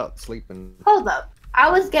all about sleeping. Hold up. I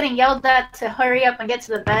was getting yelled at to hurry up and get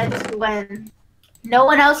to the beds when no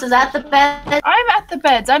one else is at the bed. I'm at the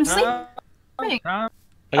beds. I'm sleeping. I got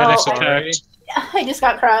Oh, extra text. I just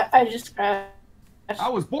got crashed. I just crashed. I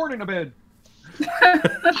was born in a bed.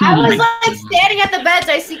 I was like standing at the beds.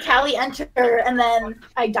 I see Callie enter, and then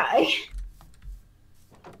I die.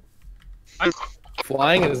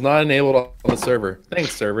 Flying is not enabled on the server.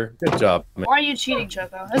 Thanks, server. Good job. Man. Why are you cheating,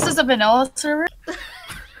 Choco? This is a vanilla server?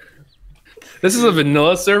 This is a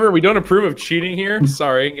vanilla server. We don't approve of cheating here.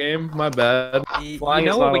 Sorry, game. My bad. You Flying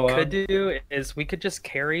know is what not we allowed. could do is we could just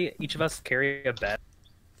each of us carry a bed,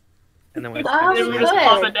 and then we. Oh, They we were just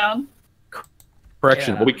pop could. it down.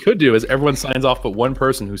 Correction. Yeah. What we could do is everyone signs off but one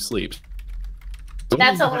person who sleeps.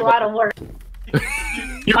 That's a lot of work.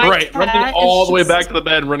 You're My right. cat Running is all the way just- back to the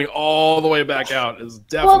bed, running all the way back out is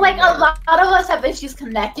definitely. Well, like a better. lot of us have issues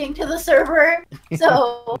connecting to the server,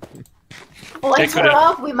 so once we're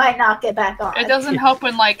off, we might not get back on. It doesn't help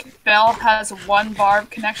when like Belle has one bar of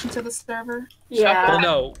connection to the server. Yeah. Well,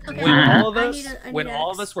 no. Okay. When all of I us, need a- I need when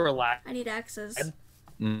all of X. us were alive, I need X's.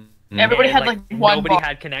 Everybody and, had like one nobody bar.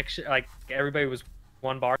 had connection. Like everybody was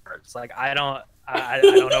one bar. It's like I don't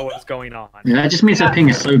know what's going on. Yeah, that just means that ping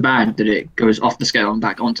is so bad that it goes off the scale and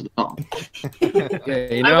back onto the bar. Yeah,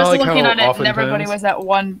 you know, I was like looking how at it and everybody oftentimes- was at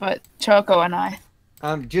one, but Choco and I.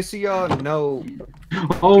 Just so y'all know,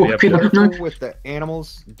 Oh, Yeah, people, careful no. with the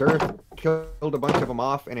animals. Durth killed a bunch of them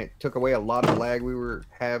off, and it took away a lot of lag we were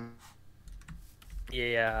having.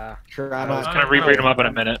 Yeah. I was gonna rebreed them up in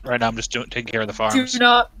a minute. Right now, I'm just taking care of the farms. Do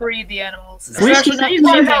not breed the animals. Whiskey, Especially save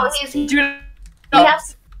not me. humans. he's- Do He not.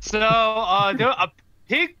 has So, a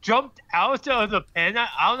pig jumped out of the pen. I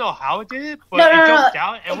don't know how it did it, but No, it no, no, jumped no.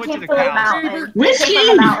 out and It went to came the from the cow. mountain. Whiskey! It came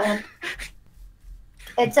from the mountain.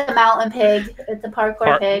 It's a mountain pig. It's a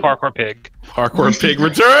parkour pig. Parkour pig. Parkour pig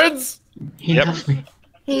returns. He Yep. loves me.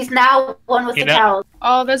 He's now one with You the know- cows.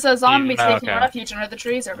 Oh, there's a zombie Oh, taking okay. refuge under the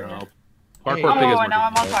trees over here. No. Hey, Parkour pig is Oh, now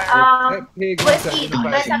I'm on fire. That pig wants Whiskey, to do you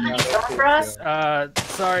guys have any stone for us?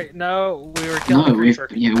 Sorry, no, we were killing No, a we've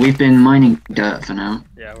creeper. we've been mining dirt for now.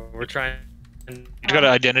 Yeah, we're trying. He's got an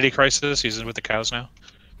identity crisis. He's with the cows now.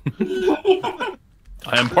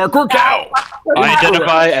 I am parkour cow. I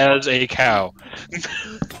identify as a cow.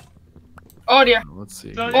 Oh dear. Let's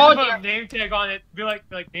see. So here. just put a name tag on it. Be like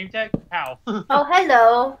name tag cow. Oh,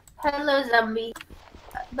 hello. Hello, zombie.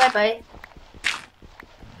 Bye-bye.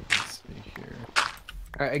 Let's see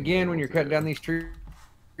here. Again, when you're cutting down these trees,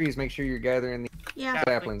 make sure you're gathering the Yeah.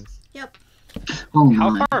 saplings. Yep. Oh How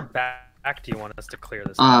my. far back do you want us to clear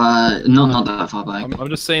this? Not that far back. I'm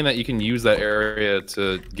just saying that you can use that area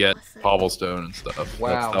to get cobblestone and stuff.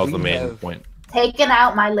 Wow, that was the we main have- point. Taking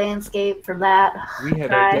out my landscape for that. We have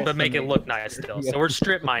Guys. But make it look nice still. So we're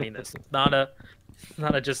strip mining this. Not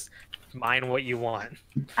a just mine what you want.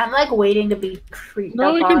 I'm like waiting to be creeped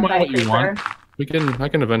No, up you can on mine by what you creeper. want. I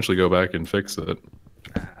can eventually go back and fix it.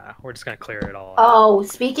 We're just gonna clear it all. Oh,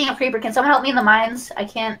 speaking of creeper, can someone help me in the mines? I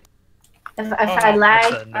can't. If I lag,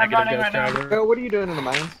 That's a I'm negative running ghost right now. driver. Bill, what are you doing in the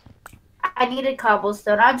mines? I needed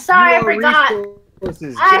cobblestone. I'm sorry, I You are forgot.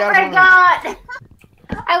 resources. Get I out of the mines. forgot.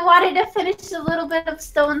 I wanted to finish the little bit of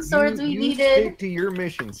stone swords we you needed. Stick to your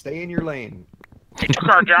mission. Stay in your lane. He took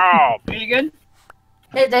our job. Are you good?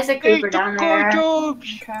 There's a creeper down there.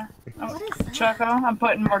 Okay. What is that? Choco, I'm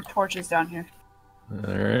putting more torches down here.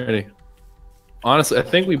 Alrighty. Honestly, I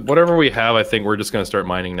think whatever we have, I think we're just gonna start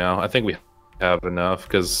mining now. I think we have enough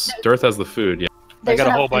because Durth has the food. Yeah. I There's got a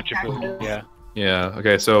enough whole bunch of pickaxes. food. Yeah. Yeah.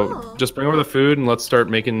 Okay. So Oh. just bring over the food and let's start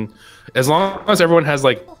making. As long as everyone has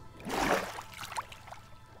like.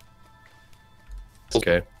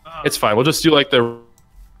 Okay, it's fine. We'll just do like the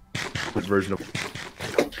version of.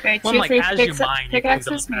 Okay, Well, 2, like, 3 as you mine, you can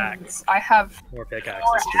pickaxes go back. means I have More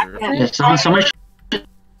pickaxes. Yeah, someone should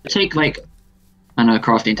take like a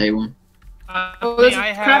crafting table. Oh, there's a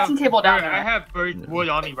I crafting table down there. I have bird wood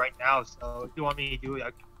on me right now, so if you want me to do it,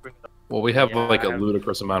 I can bring it up. Well, we have Yeah, like a I have-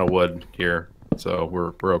 ludicrous amount of wood here, so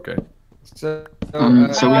we're okay. So, So I we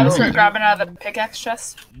want to have- start grabbing out of the pickaxe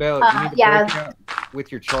chest. Belle, you need to yeah. break out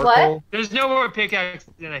with your charcoal. There's no more pickaxe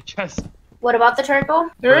in a chest. What about the charcoal?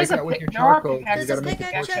 There Break is a out with your there are charcoal. You pickaxes There's gotta a make a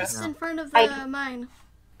pickaxe torch chest now. in front of I- mine.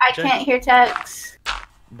 I can't hear text.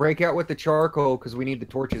 Break out with the charcoal because we need the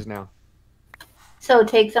torches now. So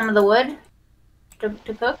take some of the wood to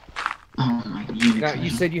cook. Oh my Now, unicorn. you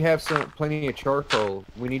said you have plenty of charcoal.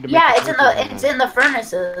 We need to make Yeah, the it's in torches the now. it's in the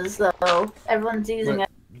furnaces though. Everyone's using But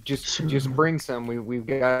it. just bring some. We've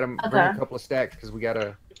got to bring a Okay. couple of stacks because we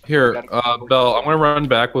gotta. Here, Belle, I'm gonna run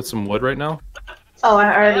back with some wood right now. Oh,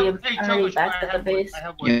 I'm Hey, already Choco, back I at the have wood. base. I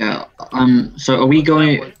have wood. Yeah. So are we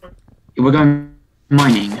going? We're going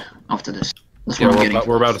mining after this. That's Yeah, what I'm getting.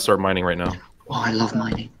 we're about to start mining right now. Oh, I love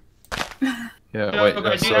mining. Yeah, No, wait.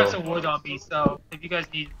 I do have So some wood on me, so if you guys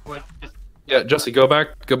need wood, just yeah, Jesse, go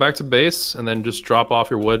back to base, and then just drop off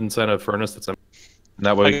your wood inside a furnace that's empty. And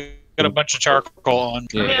that way. I got a bunch of charcoal on.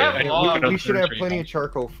 Yeah. We should have plenty of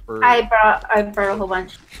charcoal for. I brought a whole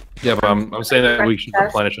bunch. Yeah, but I'm saying that we should Yes.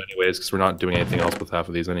 replenish anyways because we're not doing anything else with half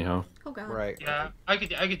of these anyhow. Oh god. Right. yeah, I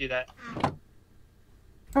could do that.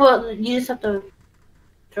 Well, you just have to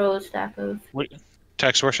throw a stack of.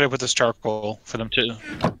 Tex, where should I put this charcoal for them to?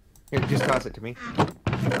 Here, just toss it to me.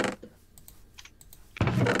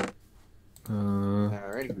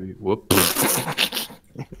 Alrighty. Whoops.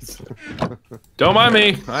 Don't mind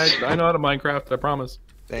me. I know how to Minecraft. I promise.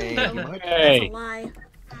 Thank you much. That's Hey, a lie.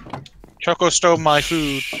 Choco stole my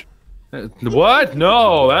food. What?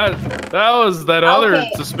 No, that was that other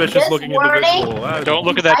Okay, suspicious this looking warning- individual. That- Don't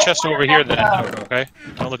look at that I chest wanna over here, then. back up. Okay.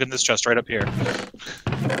 Don't look at this chest right up here.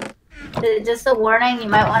 Just a warning, you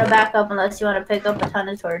might want to back up unless you want to pick up a ton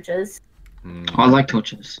of torches. I like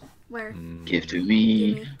torches. Where? Give to Give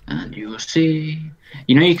me, me. and you will see.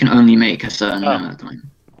 You know you can only make a certain amount at a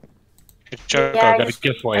time. Choco, Yeah, I got a just-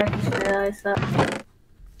 gift for I you. just realized that.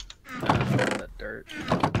 That dirt.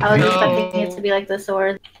 I was No. expecting it to be like the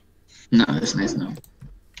sword. No, it's nice. No.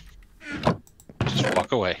 Just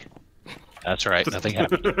walk away. That's right. Nothing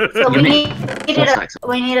happened. So You we stacks.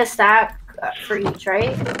 need a stack for each,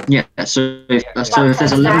 right? Yeah. So if there's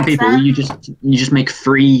Stacks 11 people, then? you just make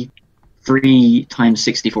three times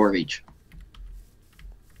 64 of each.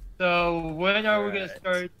 So when are we gonna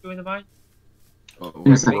start doing the mine?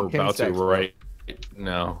 We're It's like about 10 to stacks. right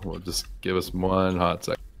now. We'll just give us one hot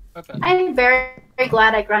second. Okay. I'm very, very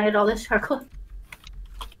glad I grinded all this charcoal.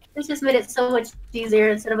 This just made it so much easier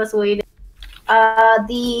instead of us waiting.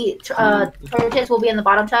 The torches will be in the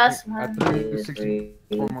bottom chest. I 1, threw 2, 3,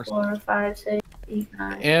 64 more 4, 5, 6, 8,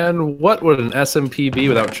 9. And what would an SMP be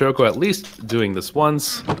without Choco at least doing this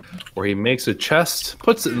once, where he makes a chest,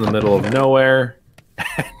 puts it in the middle of nowhere,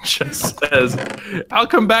 and just says, "I'll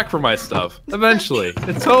come back for my stuff eventually.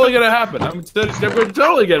 It's totally gonna happen. I'm gonna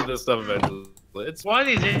totally get this stuff eventually." It's One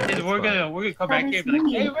is we're fine. gonna come back here and be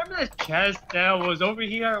like, hey, remember that chest that was over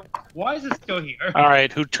here? Why is it still here? All right,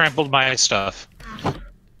 who trampled my stuff?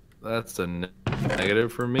 That's a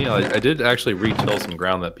negative for me. I did actually retill some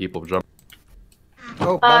ground that people jumped.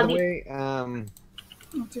 Oh, by the Um, way,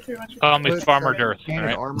 1, 2, 3, 1, 2, 3. Call me put Farmer some Dearth. All enchanted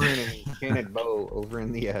right. armor and an enchanted bow over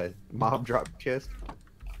in the mob drop chest.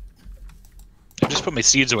 I just put my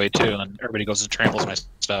seeds away too, and then everybody goes and tramples my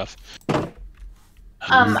stuff.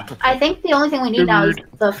 I think the only thing we need now is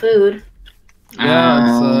the food.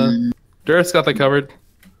 Yeah, Durth's got that covered.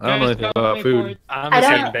 I don't know anything about food. I'm I just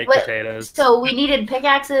don't- eating baked what- potatoes. So we needed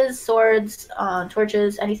pickaxes, swords,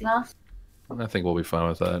 torches, anything else? I think we'll be fine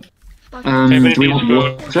with that. Do we want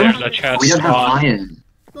water? There's a chest We don't have on. iron.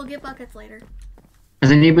 We'll get buckets later.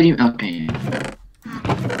 Has anybody? Okay.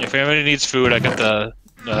 If anybody needs food, I got the.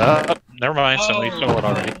 Never mind. Somebody stole it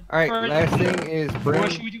already. All right, last thing is What Bryn.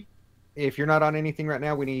 should we do? If you're not on anything right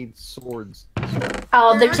now, we need swords.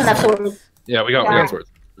 Oh, there's enough swords. Yeah, we got Yeah.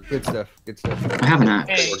 swords. Good stuff. Good stuff. I have an axe.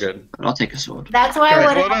 Hey. We're good. But I'll take a sword. That's why I Guys,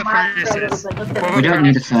 wanted what to about mine for a little furnaces? bit. Look What at We that. don't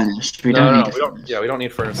need a furnace. We No, don't no, need we a don't. furnace. Yeah, we don't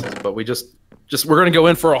need furnaces, but we just we're gonna go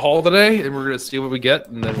in for a haul today, and we're gonna see what we get,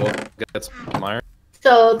 and then we'll get some iron.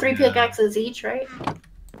 So 3 pickaxes each, right?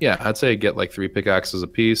 Yeah, I'd say get like 3 pickaxes a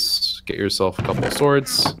piece. Get yourself a couple of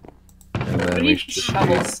swords, and then We we need should.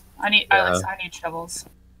 shovels. I need Yeah. Alex, I need shovels.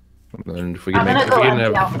 And if we I'm can gonna if go we can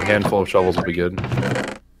empty have out. a handful of shovels, would be good.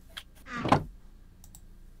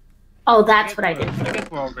 Oh, that's what I did. I guess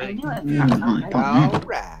we're all I ready. knew it. Mm, my God. All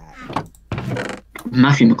right.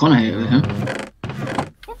 Matthew McConaughey over here.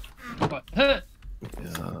 What? Huh.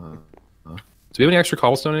 Do we have any extra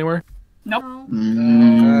cobblestone anywhere? Nope. No.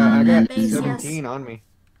 Mm, I got Base, yes. 17 on me.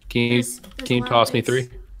 Can you There's can you a lot toss of me base.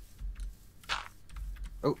 3?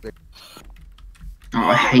 Oh, there. oh,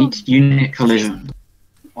 I hate unit collision.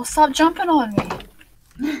 Well, stop jumping on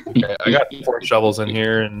me. Okay, I got 4 shovels in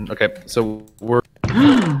here, and okay, so we're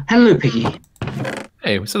Hello, Piggy.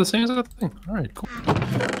 hey, we said the same exact thing. All right, cool.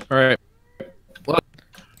 All right,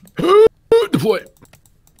 deploy.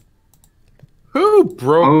 Who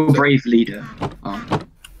broke? Oh, brave leader. Oh.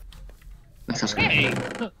 Let's ask him.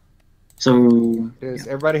 Hey. So, Does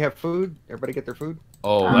everybody have food? Everybody get their food?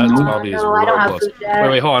 Oh, Oh, that no. zombie is No, I real don't have close. food yet.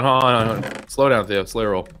 Wait, hold on. Slow down, Theo. Slow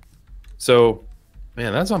roll. So,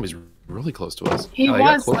 man, that zombie's really close to us. He Oh,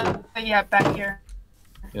 got was, closer. yeah, back here.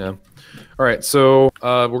 Yeah. All right. So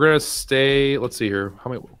we're gonna stay. Let's see here. How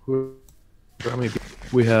many? How many?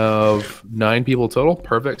 We have 9 people total.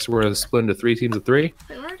 Perfect. So we're gonna split into 3 teams of 3.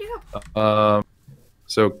 Wait, where'd you go?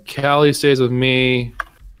 So Callie stays with me.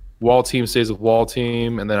 Wall team stays with Wall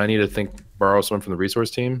team, and then I need to borrow someone from the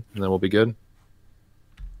resource team, and then we'll be good.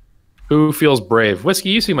 Who feels brave? Whiskey,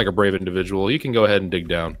 you seem like a brave individual. You can go ahead and dig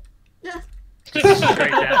down. Just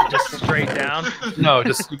straight down. Just straight down. No,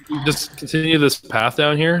 just continue this path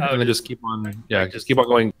down here, Oh, and then just keep on. Yeah, just keep on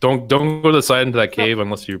going. Don't go to the side into that cave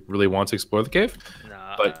unless you really want to explore the cave.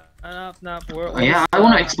 Nah, But- no, oh, yeah, I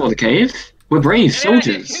want to explore the cave. We're brave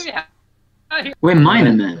soldiers. Yeah. We're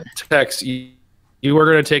miner men. Tex, you are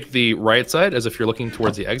going to take the right side as if you're looking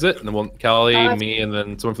towards the exit, and then Callie, me, and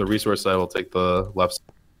then someone from the resource side will take the left side.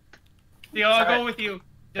 Yeah, I'll go with you.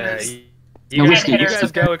 Just- No, you Whiskey, guys you-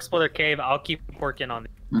 go explore the cave. I'll keep working on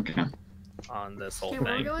Okay. this whole Okay,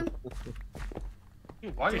 where are we thing.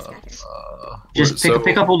 going? Why is Gotcha. Just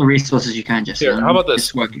pick up all the resources you can, Jesse. Here, how about this?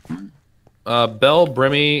 Just work it. Bell,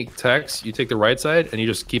 Brimmy, Tex, you take the right side, and you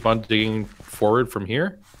just keep on digging forward from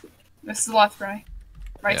here. This is left, right?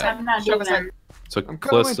 Right Yeah. side. I'm not Show doing us that. like- So I'm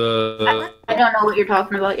Calista. I don't know what you're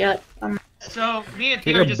talking about yet. So me and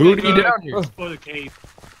Take Theo a just gonna booty go down here. explore the cave.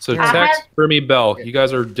 So I Tex, have- Brimmy, Bell, you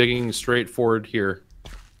guys are digging straight forward here.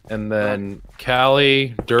 And then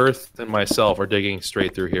Callie, Durth, and myself are digging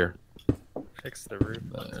straight through here. Fix the roof.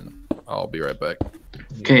 And I'll be right back.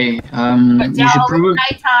 Okay. But You yeah, should over probably.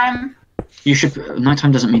 nighttime. You should.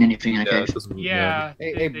 Nighttime doesn't mean anything in a cave. it doesn't mean Yeah.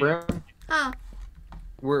 Hey, Brim. Oh,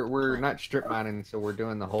 We're not strip mining, so we're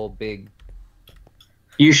doing the whole big.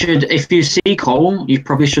 You should. If you see coal, you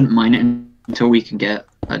probably shouldn't mine it until we can get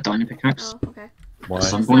a diamond pickaxe oh, okay. Why? at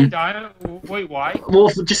some point. Wait, why? Well,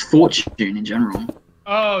 just fortune in general.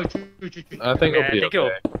 Oh, true. I think Yeah, it'll be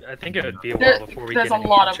okay. I think it would be a while before we There's get a into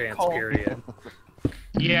lot the of chance coal. period.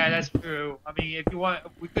 Yeah, that's true. I mean, if you want,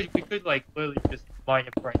 we could like literally just mine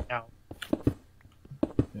it right now.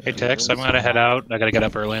 Hey, Tex, I'm gonna head out. I gotta get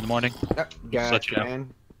up early in the morning. Got let you know.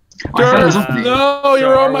 man. I found Durth, something. no,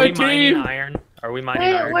 you're So on my are we mining team. iron? Are we mining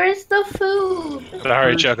Wait, iron? where's the food?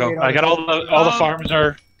 Sorry, Choco. I got all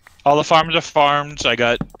the farms are farmed. I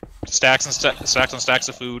got stacks and stacks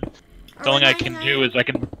of food. The only thing I can do is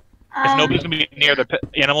if nobody's gonna be near the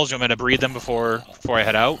animals, you want me to breed them before I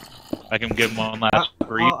head out. I can give them one last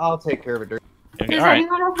breed. I'll take care of it. Durth. Does All right.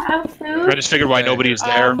 anyone have food? I just figured why nobody's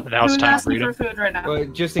there. Now it's Who's time to asking breed for them. food right now?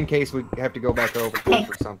 But just in case we have to go back over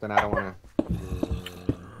for something, I don't want to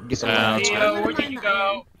get the Sounds line. Theo, where did you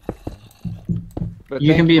go? But You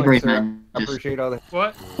thank can be a much, brave sir. man. I Just, appreciate all that.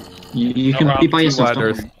 What? you No can be problem. by yourself. Glad don't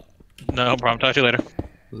Earth. worry. No problem. Talk to you later.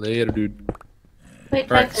 Later, dude. Wait,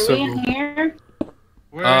 Alright, Tex, are so- we in here?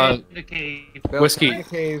 We're in the cave. Bell, Whiskey. find a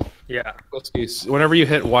cave. Yeah. Whenever you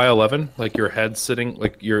hit Y11, like your head sitting,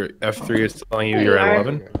 like your F3 is telling you you're at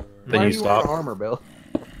 11, then Why you do you wear stop. armor, Bill?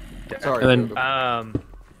 Sorry. And then- Jojo.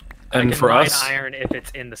 I And can for mine us, iron if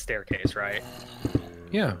it's in the staircase, right?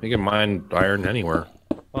 yeah, you can mine iron anywhere.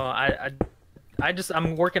 Well,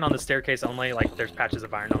 I'm working on the staircase only. Like, there's patches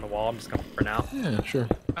of iron on the wall. I'm just going for now. Yeah, sure.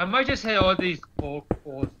 I might just hit all these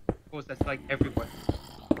coals that's like everywhere.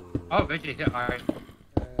 I'll eventually hit iron.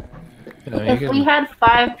 You know, you If we can... had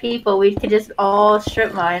 5 people, we could just all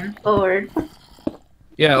strip mine forward.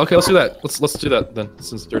 Yeah, okay, let's do that. Let's do that then,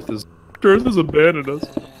 since Durth has abandoned us.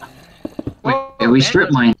 Wait, we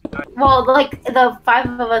strip mine. Well, like the 5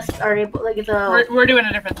 of us are able. Like the We're doing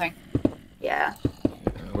a different thing. yeah.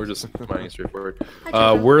 We're just mining straightforward. Hi,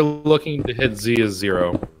 Jojo. We're looking to hit Z as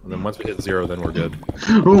 0, and then once we hit 0, then we're good.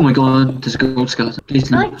 Oh my god, there's a gold skeleton.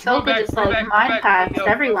 Please I no. feel like Choco back, just go like back, go mine back, passed go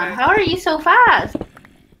everyone. back. How are you so fast?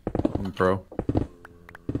 I'm pro.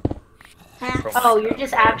 Oh, you're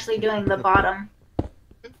just actually doing the bottom.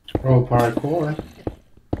 Pro parkour.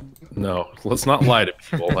 No, let's not lie to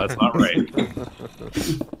people. That's not right.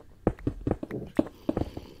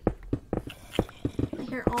 I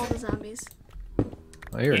hear all the zombies.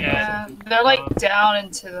 I hear Yeah, they're like down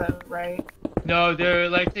and to the right. No, they're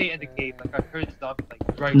like in the cave. Like I heard the zombie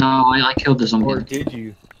like right. No, I killed the zombie. Or did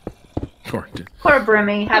you? nothing. Poor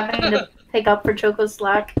Brimmy having to pick up for Choco's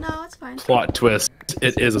slack. No, it's fine. Plot twist.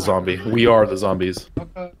 It is a zombie. We are the zombies.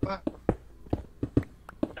 I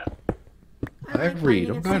like Ivory, mining.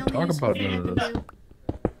 don't It's the gotta only talk about useful none of thing I can do.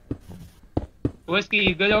 Whiskey,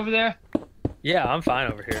 you good over there? Yeah, I'm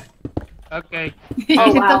fine over here. Okay.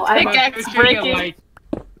 Oh wow, the I pickaxe Make sure you get breaking. light.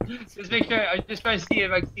 Just make sure. I just try to see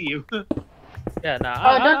if I can see you. Yeah, no.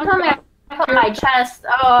 Oh, don't tell me I put my chest.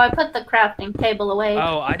 Oh, I put the crafting table away.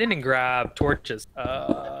 Oh, I didn't grab torches.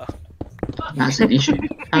 That's an issue.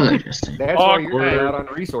 Hello, Justin. That's why you're Awkward. out on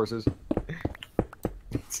resources.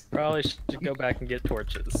 Probably should go back and get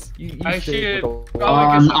torches. You I stay should- with the-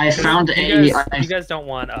 I found You a. guys, you guys don't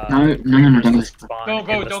want No, don't go. spawn Don't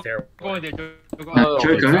go, in the don't stairway. go in there. Don't go. No,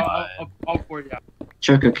 Choco? I'll pour it out.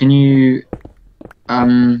 Choco, can you?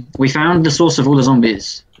 We found the source of all the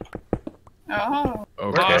zombies. Oh.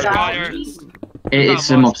 Okay. Fire. It's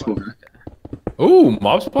a mob spawner. Ooh,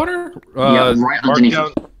 mob spawner? Yeah, right mark underneath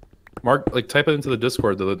down, like type it into the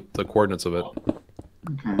Discord, the coordinates of it.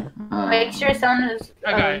 Okay. Make sure someone is.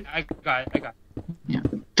 I got it. I got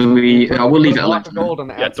it. Do we? We'll leave it Put a alone. block of gold on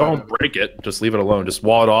the Yeah, outside don't of it. break it. Just leave it alone. Just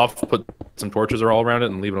wall it off. Put some torches all around it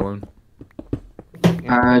and leave it alone.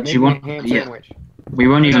 Yeah, Do you make want- me a ham yeah. sandwich. We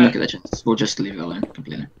won't even Okay. look at the chests. We'll just leave it alone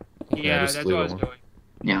completely. Yeah, just that's leave what I it was alone. doing.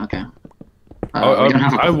 Yeah. Okay. I, We don't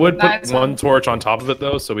have a. I would put That's one torch on top of it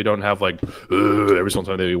though, so we don't have like every single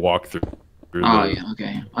time that we walk through. Oh the- yeah.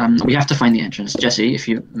 Okay. We have to find the entrance. Jesse, if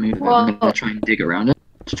you move, I'm Whoa. gonna try and dig around it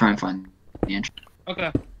to try and find the entrance.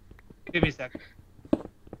 Okay. Give me a sec.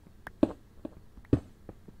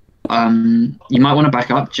 You might want to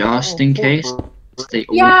back up just in case they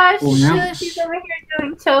all Yeah, fall out. shush, he's over here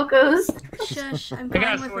doing chocos. Shush, I'm I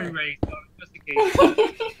got fine a with sword it. ready, so just in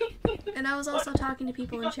case. And I was also talking to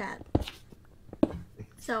people in chat.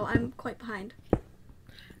 So I'm quite behind.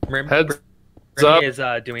 Heads Brittany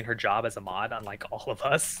up. is doing her job as a mod, unlike all of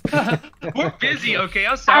us. We're busy, okay?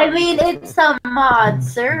 I'm sorry. I mean, it's a mod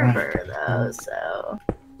server, though, so.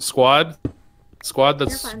 Squad You're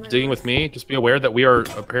that's fine, my digging love. with me, just be aware that we are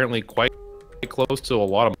apparently quite close to a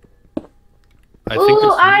lot of. I Ooh, think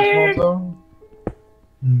there's iron! also.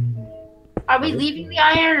 Are we leaving the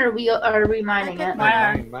iron or are we mining it?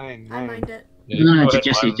 Mine. I mind it. No, Go ahead,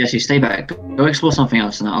 Jesse, Lyle. Jesse, stay back. Go explore something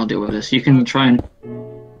else, and I'll deal with this. You can try and.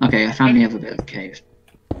 Okay, I found the other bit of the cave.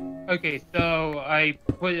 Okay, so I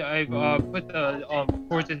put the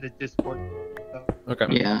cords in the Discord. So. Okay.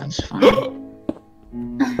 Yeah, that's fine.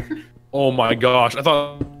 Oh my gosh, I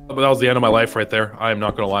thought that was the end of my life right there. I am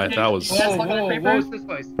not gonna lie, that was. Whoa, this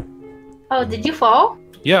place? Oh, did you fall?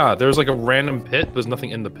 Yeah, there's like a random pit. There's nothing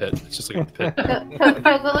in the pit. It's just like a pit.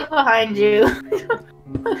 Go look behind you.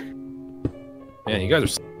 Man, you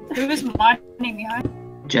guys are. Who was mining behind?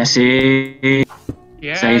 Jesse,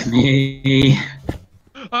 Yeah. save me.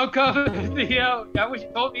 I'm coming, Theo. I wish you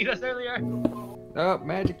told me this earlier. Oh,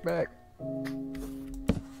 magic back.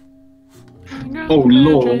 Oh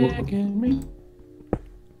lord.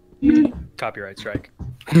 Copyright strike.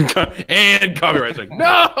 And copyright strike.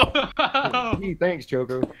 No. Gee, thanks,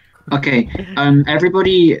 Choco. Okay,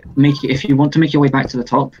 everybody, if you want to make your way back to the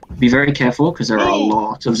top, be very careful because there are a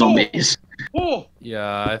lot of zombies. Oh,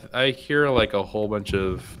 Yeah, I hear like a whole bunch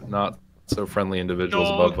of not so friendly individuals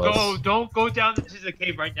above us. don't go down into the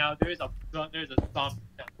cave right now. There's a zombie.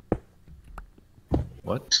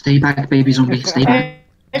 What? Stay back, baby zombie. Stay back.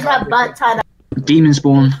 There's a butt ton of. Demon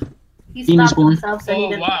spawn. He Demon stopped spawn. himself so he Oh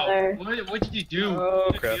didn't wow! flare. What did you do?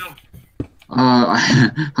 Oh, crap.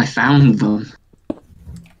 I found them.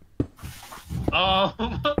 Oh.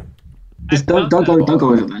 Just don't go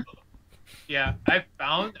over there. Yeah, I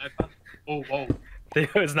found. Oh whoa! Theo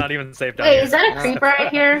is not even safe down Wait, here. is that a creeper right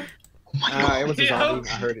here? Oh my god. It was a zombie.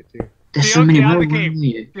 I heard it too. There's Theo, so many. get out Where of the are cave.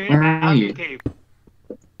 you? Get Where out are of you? the cave.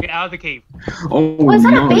 Get out of the cave. Oh Was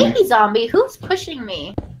that no. a baby zombie? Who's pushing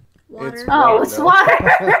me? Water. Oh, it's water.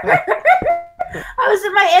 I was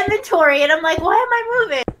in my inventory and I'm like, why am I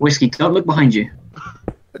moving? Whiskey, don't look behind you.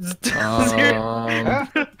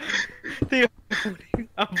 Theo,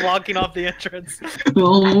 I'm blocking off the entrance.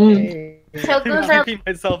 Oh. Choco's I'm are. keeping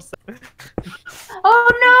myself safe.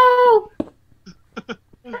 Oh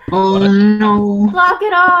Oh no! no. Block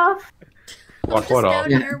it off. Block Just what off?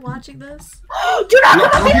 down here watching this. Do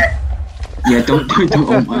not come up here. Yeah, don't.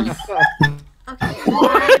 Oh my. Okay,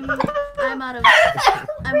 I'm out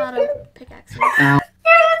of pickaxes. Ow.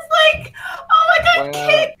 It's like, oh my god, Wow.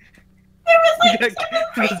 kick. There was like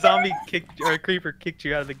The zombie kicked or creeper kicked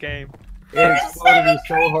you out of the game. It exploded her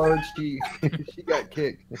so hard she got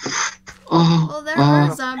kicked. Oh, there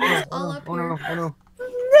are zombies all up Oh here. no! Oh no!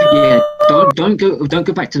 Yeah, don't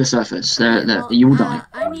go back to the surface. Well, You will die.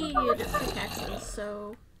 I need pickaxes,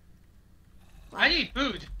 so. I need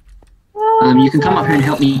food. You can come up here and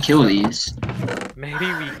help me kill these. Maybe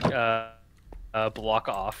we block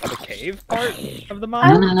off the cave part of the No,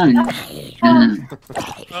 mod. no.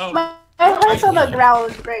 Oh, my heart's on the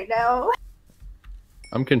ground right now.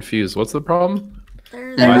 I'm confused. What's the problem?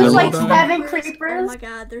 There's There's like 7 Oh creepers. my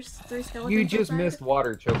god, there's 3 skeletons. You just outside. missed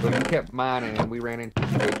water, Choco. You kept mining and we ran into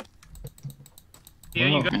it. yeah,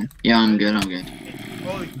 you got. Okay. Yeah, I'm good.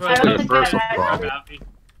 Holy I crap! don't think First I- problem.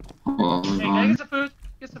 Hold Hey, can I on. get some food?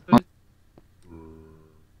 Get some food.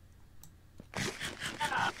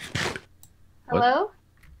 Hello?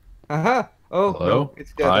 Aha! Oh Hello? no!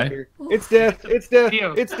 It's death Hi. up here. It's death! It's death!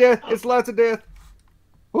 Theo. It's death! It's lots of death!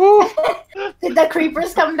 Woo! Did the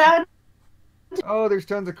creepers come down? Oh, there's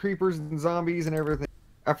tons of creepers and zombies and everything.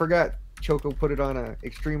 I forgot Choco put it on a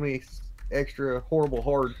extremely extra horrible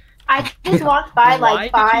hard. I just walked by Why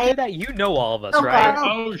like did you do 5. that? You know all of us, Oh, right? God.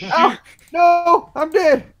 Oh shoot! Oh, no! I'm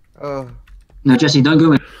dead! No, Jesse, don't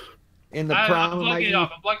go in. In the I'm prime of my blocking it youth.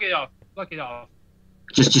 off. I'm blocking it off. Block it off.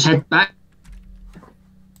 Just head back.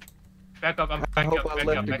 Back up. I'm I back hope up. I Back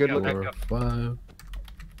left up. a Back good up. look. Back up. 5.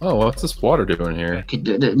 Oh, what's this water doing here? Okay,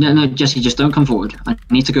 no, Jesse, just don't come forward. I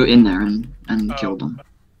need to go in there and kill them.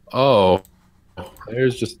 Oh,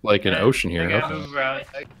 there's just like an ocean I here. gotta Okay. move around.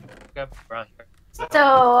 I gotta move around here.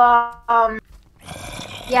 So,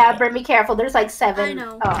 yeah, but be careful. There's like 7 I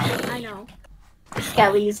know. I know.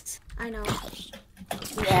 skellies. I know.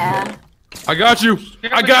 Yeah. I got you.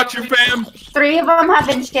 I got you, fam. 3 of them have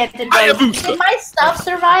enchanted I bows. have Did my stuff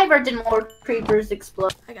survive or did more creepers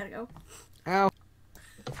explode? I gotta go. Ow.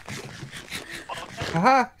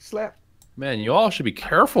 Haha, slap. Man, you all should be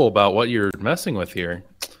careful about what you're messing with here.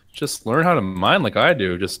 Just learn how to mine like I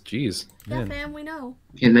do. Just, jeez. Yeah, Man. fam, we know.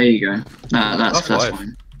 Okay, there you go. That's life.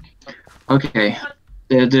 fine. Okay.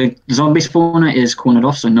 The zombie spawner is cornered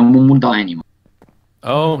off, so no one will die anymore.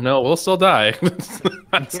 Oh no, we'll still die.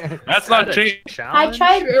 that's not change. I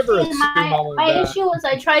tried. My issue was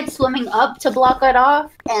I tried swimming up to block it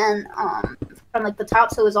off, and from like the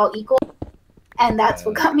top, so it was all equal, and that's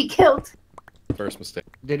what got me killed. First mistake.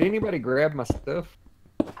 Did anybody grab my stuff?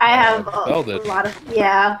 I have a Belle lot of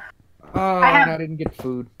yeah. Oh, I I didn't get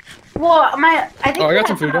food. Well, I think Oh, I got you some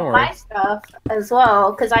have food, don't my worry. stuff as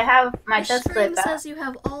well because I have my Your chest stream clip. says you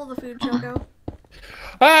have all the food, Choco.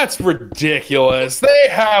 That's ridiculous. They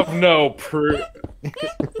have no proof.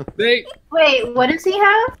 Wait, what does he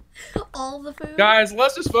have? All the food? guys,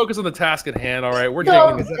 let's just focus on the task at hand. All right, we're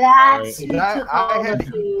So taking this. that's who I took all had the to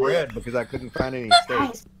eat food. bread because I couldn't find any steak.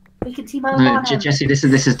 Guys, we can team up No, on him. Jesse, this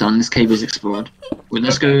is done. This cave is explored. Well,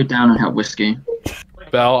 let's go down and help Whiskey.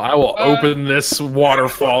 Belle, I will open this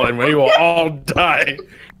waterfall and we will all die.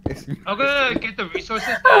 I'm gonna get the resources.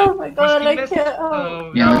 Oh my god, I Whiskey can't.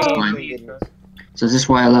 so Yeah, that's that fine. will be- So is this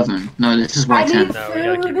Y11? No, this is I Y10. need No, we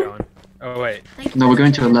gotta keep food. going. Oh wait. Thank you No, for we're the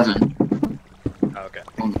going to chicken. 11. Oh, okay.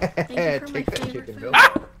 Thank you for my Take that favorite chicken,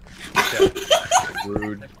 food. Bill.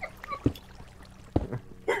 Rude.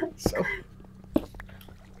 So,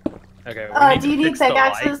 Okay. Do you need fix the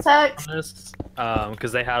pickaxes, lights Tex? on this,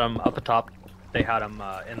 because they had them up atop. They had them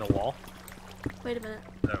in the wall. Wait a minute.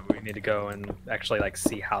 So we need to go and actually like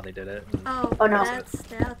see how they did it. Oh, Oh, no. that's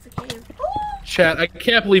a cave. Chat, I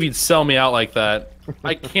can't believe you'd sell me out like that.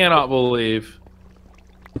 I cannot believe.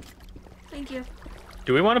 Thank you.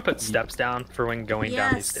 Do we want to put steps down for when going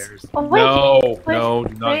down these Yes. stairs? Oh, wait, No,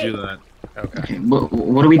 do not wait. do that. Okay. Okay,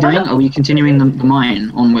 what are we doing? Are we continuing the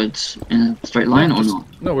mine onwards in a straight line or not?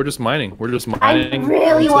 No, we're just mining. We're just I mining.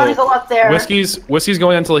 really want to until- go up there. Whiskey's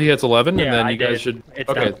going until he hits 11, Yeah, and then I you guys did. should. It's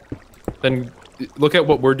Okay. done. Then look at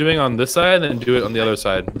what we're doing on this side, and then do it on the other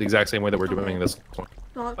side, the exact same way that we're doing this one.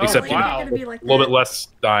 Well, Except it's not gonna be like A little that. bit less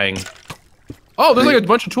dying. Oh, there's like a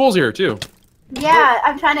bunch of tools here too. Yeah,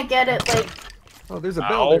 I'm trying to get it like. oh, there's a Ow.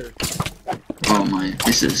 bell there. Oh my,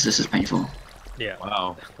 this is painful. Yeah.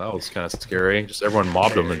 Wow, that was kind of scary. Just everyone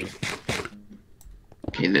mobbed them. And just...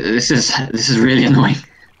 Okay, this is really annoying.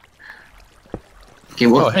 Okay,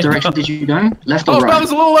 what hey, direction did you go? Left or Oh, right? that was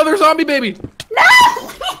a little leather zombie baby.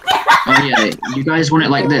 Oh yeah, you guys want it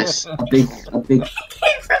like this? A big. Came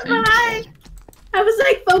from behind. I was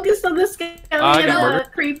like focused on the skeleton I got of murdered. a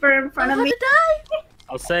creeper in front of I'm me. about to die.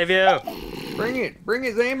 I'll save you. Bring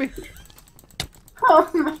it, Zambi. Oh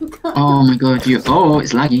my god. Oh my god, oh,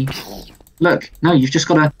 it's laggy. Look, no, you've just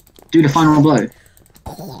gotta do the final blow.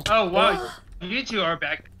 Oh wow, you two are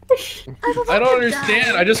back. I don't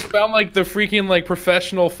understand. I just found like the freaking like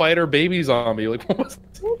professional fighter baby zombie. Like what was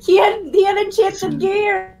He had enchanted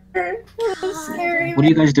gear. That was scary. What are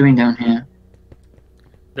you guys doing down here?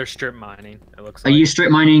 They're strip mining. It looks Are like. you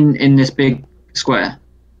strip mining in this big square?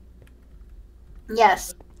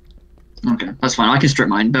 Yes. Okay, that's fine. I can strip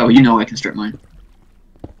mine. Belle, you know I can strip mine.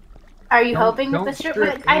 Are you Don't- helping with don't the strip?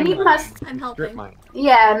 strip I need anyone. must. I'm Strip helping. mine.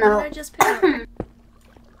 Yeah, What did I no. just pick up?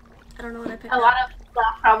 I don't know what I picked A up. lot of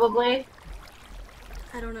stuff probably.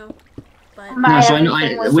 I don't know. But My No, so I know-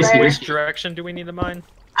 everything was whiskey, there. whiskey. Which direction do we need to mine?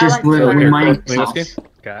 I Just went we're to- mining Wait, south. whiskey?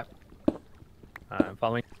 Okay.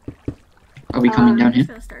 Follow me. Are we coming down I'm here? just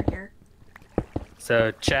gonna start here.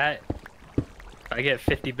 So chat. If I get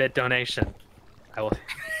 50-bit donation, I will.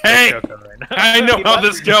 Hey! Choco right now. I know how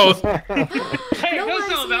this goes. Hey, No don't one's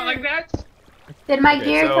sound about here. like that. Did my Okay,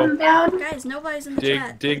 gear so- come down? Guys, nobody's in the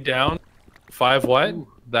chat. dig down. 5 what?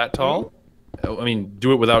 That tall? I mean,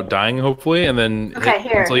 do it without dying, hopefully, and then Okay,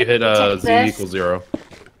 hit, here. until you hit Take Z this. equals 0.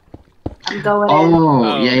 I'm going in. Oh,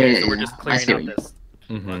 Oh, yeah, okay, yeah, so we're yeah. just I clearing see out what you this.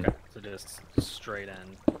 Mm-hmm. Okay, so just straight in.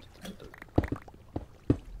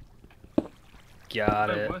 Got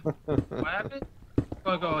Wait, it. what happened?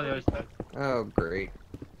 Go on the other side. Oh, great.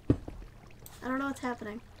 I don't know what's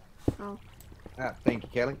happening. Oh. Ah, thank you,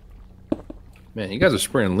 Kelly. Man, you guys are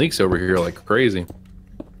spraying leaks over here like crazy.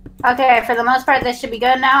 Okay, for the most part, this should be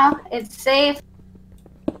good now. It's safe.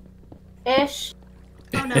 Ish.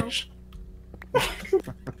 Oh no.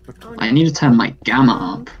 Oh no. I need to turn my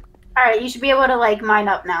gamma up. Alright, you should be able to, like, mine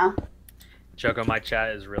up now. Choco, my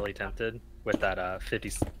chat is really tempted with that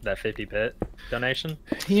 50 bit donation.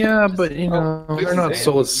 Yeah, but you know, Oh, they're not Zambi,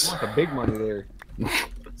 souls. you want the big money there.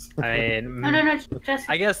 I mean, No, just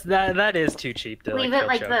I guess that is too cheap to leave like, it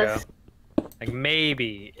like kill Choco. this. Like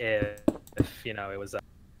maybe if you know it was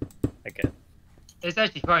like a It's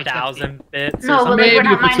actually probably 1,000 bits. No, or but like, we're Maybe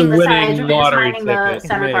not if it's a mining the sides, winning we're just lottery mining the ticket,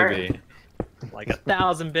 center part. maybe. like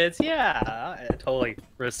 1,000 bits. Yeah, I totally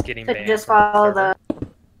risk getting To banned. just from the follow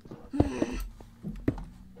server.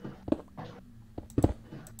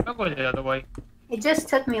 I'll go the other way. It just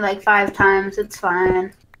took me like 5 times. It's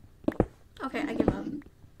fine. Okay, I give up.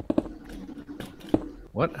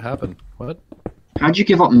 What happened? What? How'd you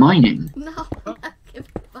give up mining? No, I'm not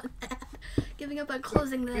giving up on that. Giving up on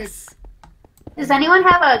closing this. Does anyone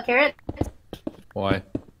have a carrot? Why?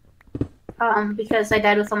 Because I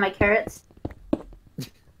died with all my carrots.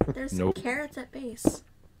 There's Nope. carrots at base.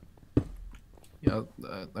 Yeah,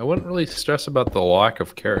 I wouldn't really stress about the lack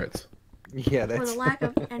of carrots. Yeah, Or that's the lack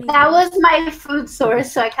of anything. That was my food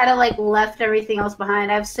source, so I kind of like left everything else behind.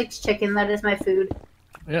 I have 6 chicken. That is my food.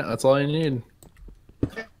 Yeah, that's all I need.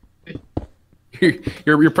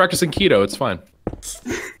 You're practicing keto. It's fine.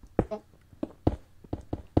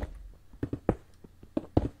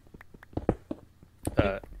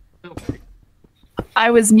 I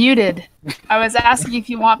was muted. I was asking if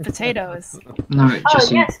you want potatoes. No, Oh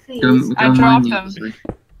just yes, please. I dropped them.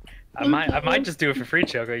 I might just do it for free,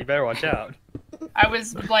 Choco. You better watch out. I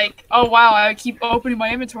was like, oh wow, I keep opening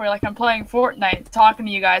my inventory like I'm playing Fortnite, talking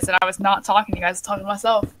to you guys, and I was not talking to you guys, I was talking to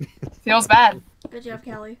myself. Feels bad. Good job,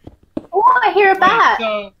 Callie. Oh, I hear a bat.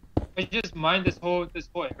 So I just mined this whole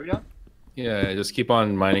area. Yeah, just keep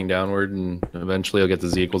on mining downward, and eventually you'll get to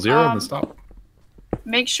z equals 0 and then stop.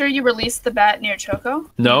 Make sure you release the bat near Choco.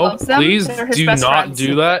 He No, loves them. please They're his do best not friends.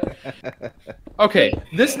 do that. Okay,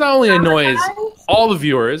 this not only annoys all the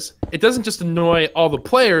viewers, it doesn't just annoy all the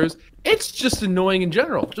players, it's just annoying in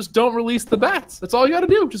general. Just don't release the bats. That's all you gotta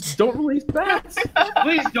do. Just don't release bats.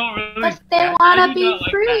 Please don't release. But they wanna be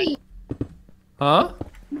free. Huh?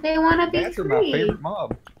 They wanna be Bats are my free. favorite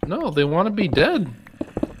mob. No, they want to be dead.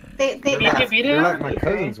 They They're like my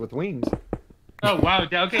cousins with wings. Oh wow.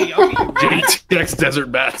 Okay. JTX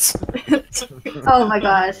desert bats. Oh my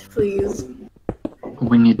gosh, please.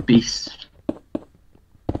 Winged beast.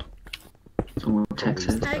 Or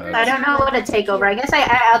Texas. I don't know what to take over. I guess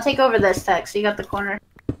I'll take over this text. You got the corner.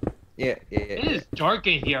 Yeah. It is dark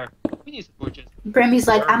in here. We need some torches. Brimmy's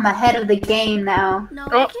like, I'm ahead of the game now. No,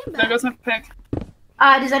 Oh, there goes my pick.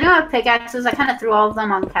 Does anyone have pickaxes? I kind of threw all of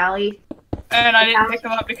them on Callie. And I didn't pick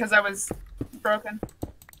them up because I was broken.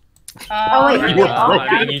 Oh, wait, You they all- all I mean,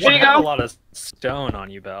 have you There should you have go. a lot of stone on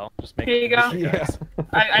you, Belle. Just make Here you go. Yeah.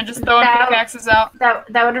 I'm just throwing That- pickaxes out. That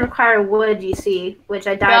would require wood, you see, which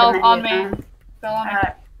I died Bell many on a me. time. Bell on me.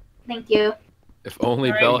 Thank you. If only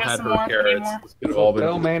Alright, Belle get had some her more, carrots, need more. this could have all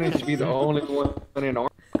Bell been. managed to be the only one in armor.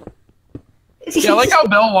 Yeah, like how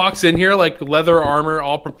Belle walks in here, like leather armor,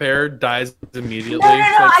 all prepared, dies immediately. No,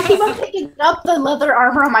 It's like- I keep on picking up the leather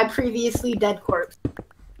armor on my previously dead corpse.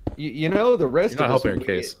 You know, the rest You're not of us, helping when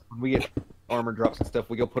your we case. get- when we get armor drops and stuff,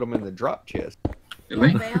 we go put them in the drop chest.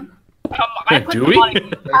 Really? Bam. I put Do them we?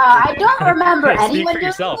 on- I don't remember Speak anyone for doing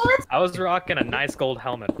yourself. this. I was rocking a nice gold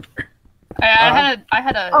helmet. I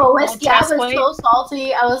had a Oh, gold Whiskey, I was chest plate. so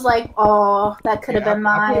salty. I was like, oh, that could have been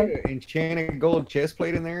I mine. put an enchanted gold chest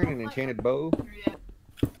plate in there and an enchanted bow.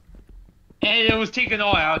 And it was taken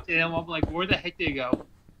all out, and I'm like, where the heck did it go?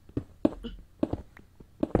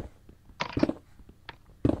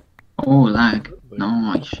 Oh, lag.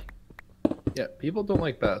 Nice. Yeah, people don't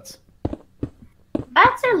like bats.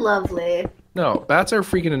 Bats are lovely. No, bats are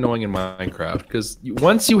freaking annoying in Minecraft because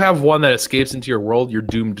once you have one that escapes into your world, you're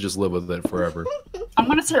doomed to just live with it forever. I'm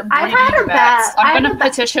gonna start I've breeding had a bats. bat. I I'm had gonna a bat.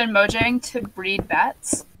 petition Mojang to breed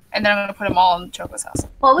bats, and then I'm gonna put them all in Choco's house.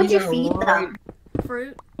 What would you Yeah, feed right. them?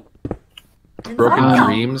 Fruit. Broken Oh,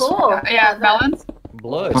 dreams. Cool. Yeah, melons.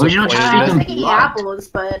 Blood. Why would you not just plain feed I was them thinking blood? apples,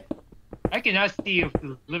 but I cannot see if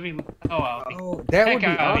the living. Oh wow. Oh, that would be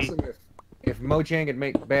Heck, Ali. awesome if Mojang could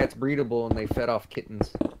make bats breedable and they fed off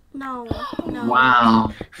kittens. No. No.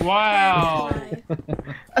 Wow. Wow.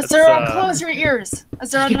 Azura, uh, close your ears.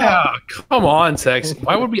 Azura, no. Yeah, come on, Tex.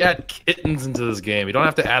 Why would we add kittens into this game? You don't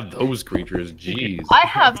have to add those creatures. Jeez. I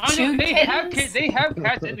have I know, 2 they have kittens they have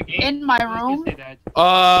cats in the game. in my You can room. say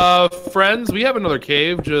that. Friends, we have another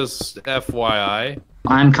cave. Just FYI.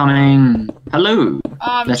 I'm coming. Hello.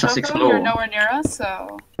 Let us Choco, explore. you're nowhere near us,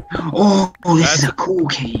 so. Oh, this is That's- a cool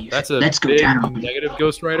cave. That's a Let's go big down. negative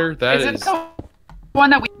Ghost Rider. That Is is. it the one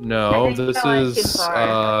that we? No, I think this so, I think is.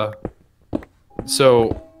 so.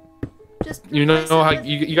 So Just you know how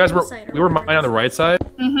you guys were we were mining on the right side.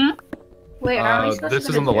 Mm-hmm. wait, are we supposed This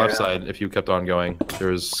to is on the left zero? side. If you kept on going,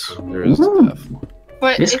 there's Ooh.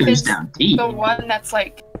 But This if goes it's down deep. the one that's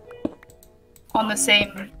like on the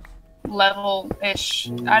same level-ish.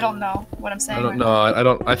 I don't know what I'm saying. I don't know. I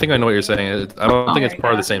don't. I think I know what you're saying. I don't think it's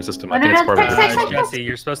part of the same system. I think it's part of the Jesse,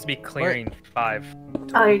 you're supposed to be clearing 5.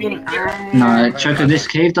 Oh, you're getting iron. No, Choco, this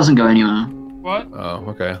cave doesn't go anywhere. What? Oh,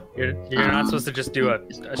 okay. You're not supposed to just do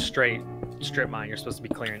a straight strip mine. You're supposed to be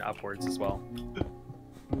clearing upwards as well.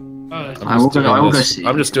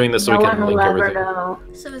 I'm just doing this so we can link everything.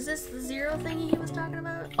 So is this the 0 thingy he was talking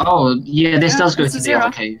about? Oh, yeah, this does go to the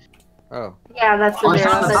other cave. Oh. Yeah, that's the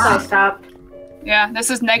 0. That's how I stopped. Yeah, this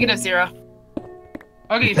is -0.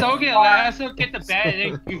 Okay, so let's get the bat and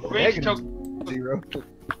then you bridge Choco. 0.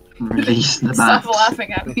 Release the Stop bat.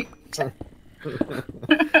 laughing at me.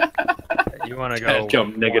 You want to go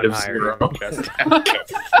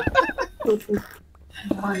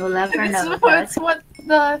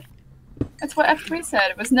 -0. That's what F3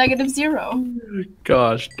 said. It was -0.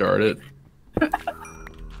 Gosh darn it.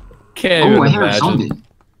 Can't Oh, even I hear a imagine. zombie.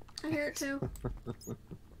 I hear it too.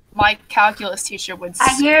 My calculus teacher would. I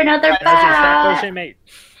hear another bat. Mate.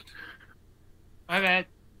 My bad.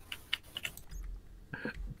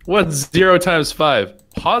 What's 0 times 5?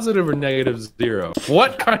 Positive or -0?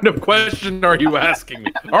 What kind of question are you asking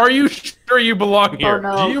me? Are you sure you belong here? Oh,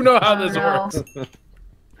 no. Do you know how this works?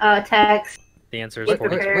 Text. The answer is Be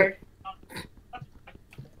 42. prepared.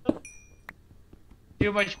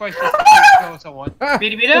 Too much questions. Someone.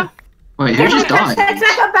 Bida? Wait, who just died? Text,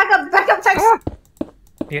 back up, text.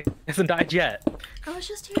 He hasn't died yet. I was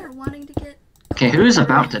just here wanting to get. Okay, who is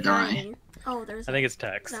about to die? Oh, there's. I think it's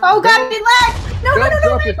Tex. Oh god, we lagged! No.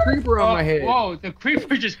 Dropped a creeper on my head. Whoa, the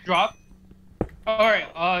creeper just dropped.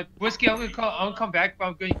 Alright, Whiskey, I'm gonna come back, but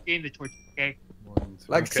I'm going to gain the torch, okay?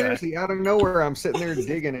 Like, Okay. seriously, out of nowhere, I'm sitting there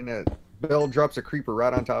digging and a bell drops a creeper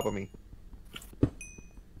right on top of me.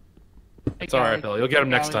 It's alright, Bill. You'll get him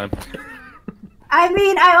next time. I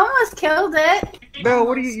mean, I almost killed it. Bell,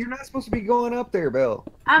 what are you? You're not supposed to be going up there, Bell.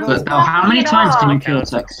 I'm But Belle, how many times can you kill Counts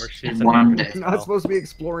Tex where she's in a one neighbor. day? You're not supposed to be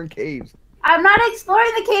exploring caves. I'm not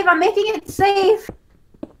exploring the cave. I'm making it safe.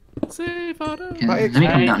 Safe out of. Okay, let me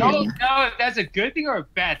come down No, here. no, that's a good thing or a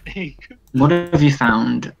bad thing? What have you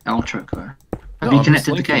found, El Choco? Have No, you I'm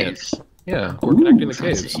connected the just linking it. caves? Yeah, we're Ooh, connecting the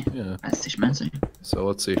fancy. caves. Yeah. That's schmancy. So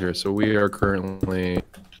let's see here. So we are currently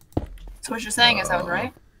So what you're saying is I was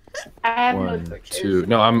right? I have no 1, torches. 2.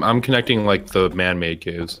 No, I'm connecting like the man-made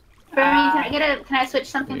caves. Bernie, can I switch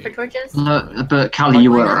something for torches? No, but Callie,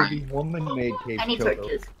 you were Why right. not be woman-made caves, I need Choco?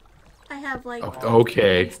 torches. I have like. Oh,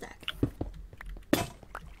 okay. a stack.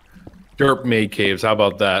 Derp-made caves. How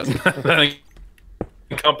about that?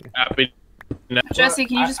 Come happy. Jesse,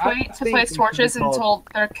 can you just I wait to think place it torches should be called- until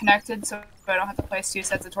they're connected so I don't have to place 2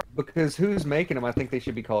 sets of torches? Because who's making them? I think they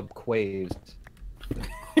should be called quaves.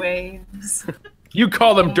 Waves. You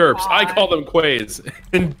call them derps. I call them quays.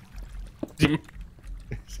 And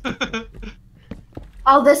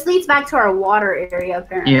Oh, this leads back to our water area,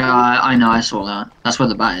 apparently. Yeah, I know, I saw that. That's where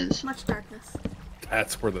the bat is. Much darkness.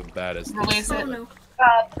 that's where the bat is. Release Oh it. no.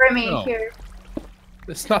 Brimmy, No. here.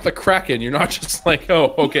 It's not the Kraken. You're not just like,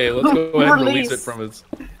 oh, okay, let's go ahead and release it Release. from its.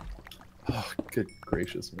 Oh, good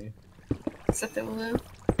gracious me. Cthulhu.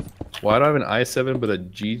 Why do I have an i7 but a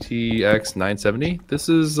GTX 970? This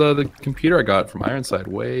is the computer I got from Ironside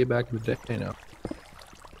way back in the day now.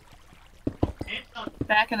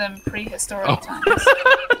 Back in them prehistoric Oh. times.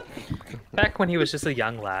 Back when he was just a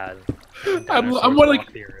young lad. I'm like,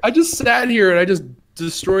 I just sat here and I just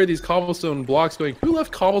destroyed these cobblestone blocks going, who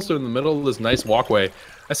left cobblestone in the middle of this nice walkway?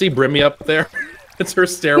 I see Brimmy up there. It's her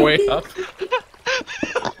stairway up.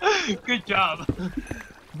 Good job.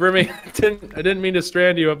 Brimmy, I didn't mean to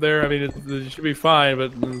strand you up there. I mean, it should be fine,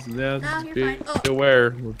 but yeah, No, just you're be fine. Oh.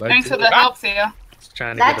 aware. Thanks for the help, Thea. Just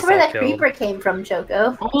trying to That's get us where all the killed. creeper came from,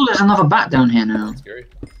 Choco. Oh, there's another bat down here now. Scary.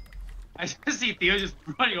 I just see Theo just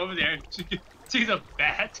running over there to see the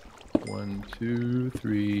bat. 1, 2,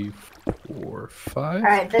 3, 4, 5.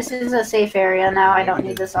 Alright, this is a safe area now. I don't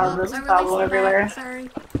need this all this I released cobble the bat, everywhere. Sorry.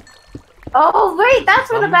 Oh, wait, that's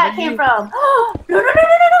where the bat came from. No.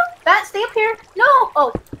 Bat, stay up here. No.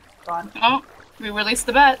 Oh, gone. Oh, we released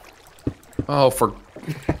the bat. Oh, for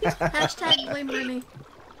Hashtag blame Brittany.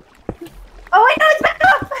 Oh, wait, no, it's back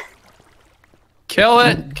up. kill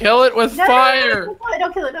it with No, fire. No,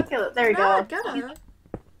 don't kill it. There we No, go. gotta.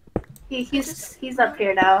 He's up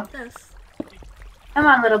here now. This. Come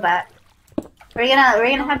on, little bat. We're gonna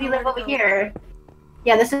have you live over here.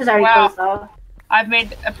 Yeah, this is already Wow. closed though. I've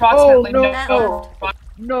made approximately no. no.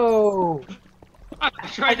 No! I'm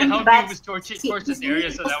trying to think help the you with torch he's this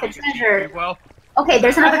area so that we the can treasure. pretty well. Okay,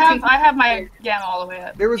 there's another creeper. I have my gamma all the way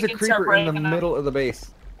up. There was You a can start creeper in the breaking up. middle of the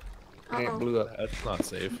base. And it Uh-oh. blew up. That's not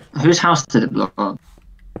safe. Whose house did it blow up?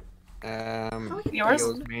 Yours?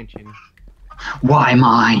 Theo's mansion. Why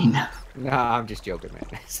mine? Nah, I'm just joking, man.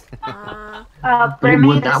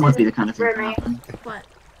 Brittany, That would be the kind of thing to Brittany. happen. What?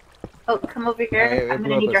 Oh, come over here. It I'm blew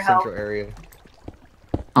gonna up need a your help. central area.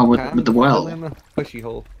 Oh, with the well. In the pushy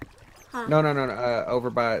hole. Huh. No, over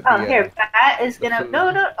by the. Oh, here, Bat is gonna. food.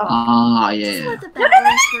 No. Oh. Ah, Just yeah. let the bat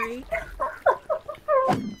run free.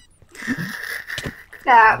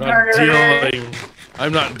 That I'm murderer.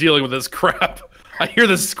 not dealing with this crap. I hear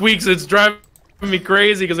the squeaks. It's driving me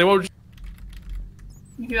crazy because they won't.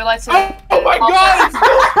 You feel like so. Oh my god!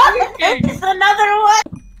 It's another one.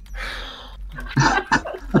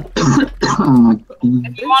 Oh my god.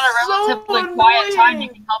 If you want a relatively quiet time, you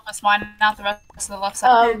can help us mine out the rest of the left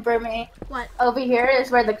side. Brittany. What? Over here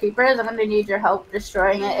is where the creeper is. I'm gonna need your help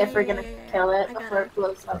destroying it if we're gonna kill it I before it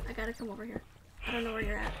blows up. I gotta come over here. I don't know where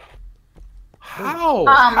you're at. How?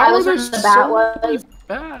 I was where the bat was.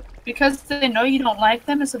 Bad. Because they know you don't like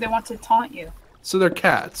them, and so they want to taunt you. So they're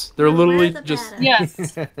cats. They're literally the just. bat Yes,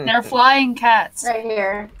 they're flying cats. Right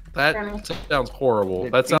here. That sounds horrible.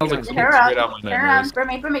 That sounds like something Turn straight out around. my Turn around.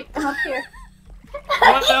 nightmares. Brittany, come up here.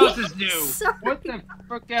 What else is new? Sorry. What the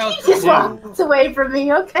fuck else He is just new? walks away from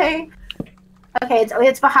me. Okay. Okay,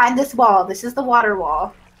 it's behind this wall. This is the water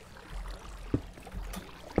wall.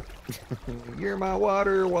 You're my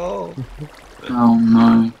water wall. Oh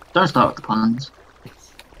no. Don't start with the puns.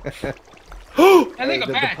 I Hey, think a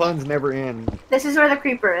the bat. puns never end. This is where the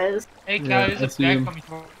creeper is. Hey, Yeah, Cal, I there's see a bat him. coming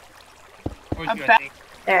towards A you, I bat? think.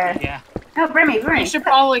 There. Yeah. Oh, Brittany. You should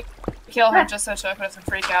probably kill him just so Choco doesn't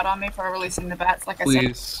freak out on me for releasing the bats, like I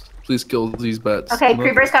said. Please kill these bats. Okay,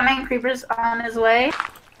 creeper's coming. Creeper's on his way.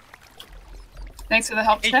 Thanks for the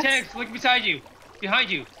help, Hey, Tex. Tex, look beside you.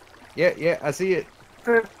 Behind you. Yeah, I see it.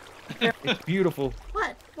 For- It's beautiful.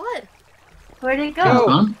 What? What? Where'd he go? Go.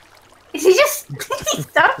 Fun? Is he just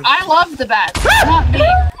stuck? I love the bats, not me.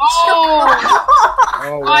 Oh!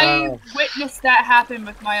 Oh wow. I witnessed that happen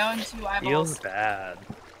with my own two eyeballs. Feels bad.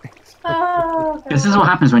 Oh, This is what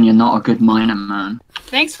happens when you're not a good miner, man.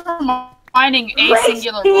 Thanks for finding a Wait,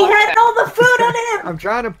 singular he block had set. all the food on him! I'm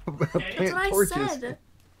trying to That's plant what I torches. said.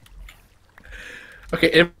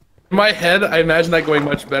 Okay, in my head, I imagine that going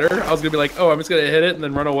much better. I was gonna be like, oh, I'm just gonna hit it and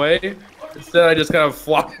then run away. Instead, I just kind of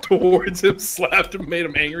flopped towards him, slapped him, made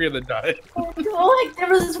him angry, and then died. Well, like, there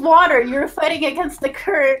was water. You were fighting against the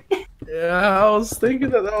current. Yeah, I was thinking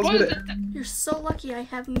that was What is gonna. that? You're so lucky I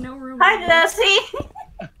have no room. Hi, Jesse.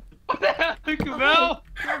 What the hell, KwehVille?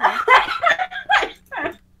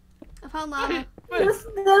 I found lava.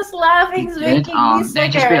 This laughing's Did? making me It'd just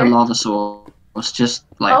be a sicker. lava source. Just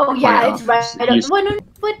like. Oh, yeah, it's up. right up. Use-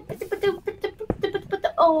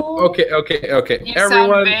 Oh. Okay. You Everyone,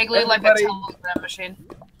 sound vaguely like a everybody, telegram machine.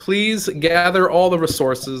 please gather all the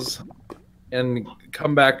resources and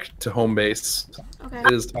come back to home base. Okay.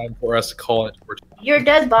 It is time for us to call it. Your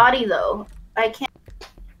dead body, though. I can't.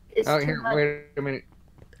 It's Oh, too here, much. wait a minute.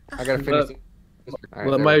 I gotta finish. All right,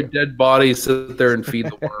 Let there my we go. dead body sit there and feed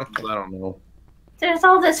the worms. I don't know. There's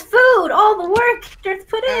all this food, all the work Dirth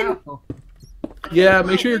put in. Ow. Yeah,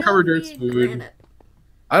 make sure Well, you we cover don't Dirt's need food. granite.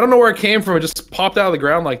 I don't know where it came from. It just popped out of the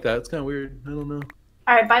ground like that. It's kind of weird. I don't know.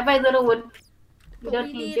 All right, bye, little wood. We But don't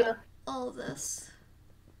we need need you. all of this.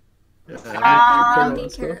 Um, We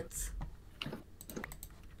need carrots.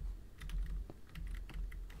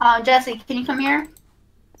 Jesse, can you come here?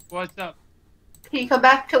 What's up? Can you come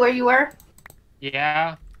back to where you were?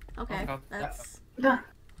 Yeah. Okay, Okay. that's. Yeah.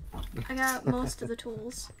 I got most of the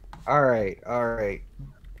tools. All right.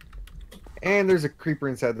 And there's a creeper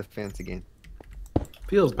inside the fence again.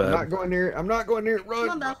 Feels I'm bad. not going near it. I'm not going near it. Come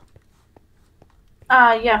on, Run. Belle.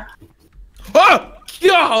 Yeah. Oh,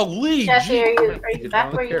 golly! Jesse, are you Get back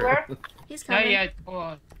down where you there. were? He's Not coming. yet. Hold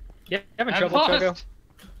on. Yeah, you having I'm trouble, Choco? lost.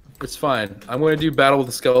 It's fine. I'm going to do battle with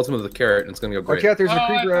the skeleton with the carrot, and it's going to go Watch great. out, there's a Oh,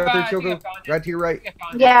 creeper I out there, found it, I Choco. found it. Right to your right.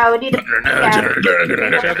 Yeah, we need to.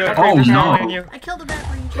 Choco, Oh, creeper's no. following you. I killed a bat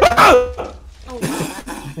for you. Choco. Oh,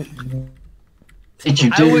 Did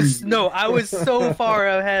you I do? was so far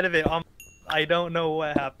ahead of it. I don't know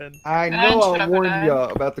what happened. I And know shut I up, warned man. you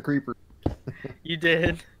about the creeper. You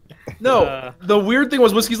did. No, the weird thing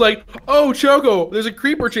was Whiskey's like, oh, Choco, there's a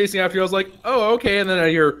creeper chasing after you. I was like, oh, okay. And then I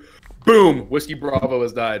hear, boom, Whiskey Bravo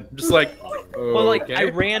has died. Just like, okay. Well, like I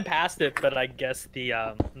ran past it, but I guess the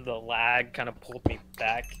lag kind of pulled me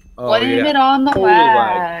back. Oh, Blame yeah. it on the Totally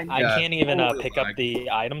lag. I Yeah, can't even totally pick up lag. the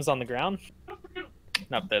items on the ground.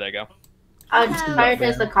 Nope, there they go. I just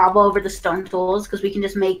prioritize the cobble over the stone tools because we can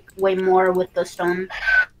just make way more with the stone.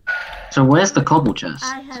 So where's the cobble chest?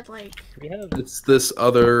 I had like. We have It's this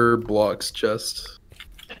other blocks chest.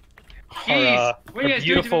 Jeez, our what are you guys doing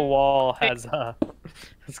to beautiful me? wall has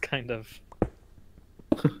this kind of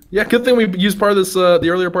Yeah, good thing we used part of this, the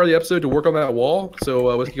earlier part of the episode to work on that wall,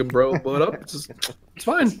 so Whiskey can blow it up. It's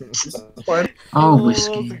fine. It's fine. Oh,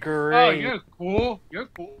 Whiskey. Oh, Great. you're cool. You're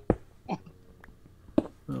cool.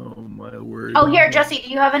 Oh my word. Oh, here, Jesse, do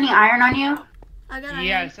you have any iron on you? I got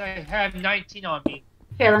Yes, I have 19 on me.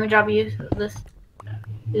 Here, let me drop you this.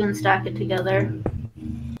 You can stack it together.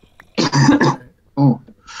 Oh.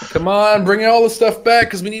 Come on, bring all the stuff back,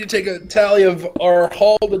 because we need to take a tally of our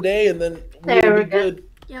haul today, and then There we'll we be go. good.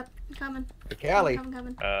 Yep, I'm coming. Callie.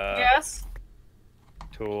 Coming. Yes.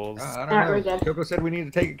 Tools. I Alright, we're don't know. good. Coco said we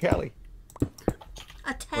need to take a Callie.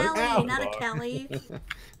 A tally, Ow. not a Kelly.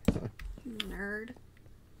 Nerd.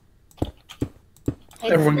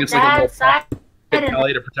 Everyone gets like a little side.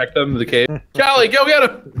 Callie to protect them in the cave. Callie, go get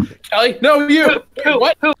him! Callie, no, you!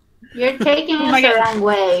 What? You're taking Oh us my the God. wrong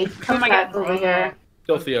way. Come my back God. over here.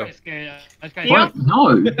 Kill Theo. What?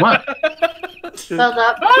 No. What? Filled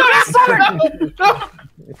up.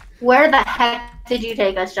 Where the heck did you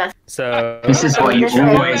take us, Justin? So This is why you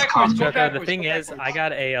always come. Choco, the thing is, I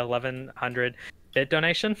got a 1100 bit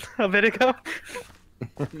donation a bit ago.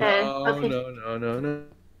 Okay. No, Okay. no.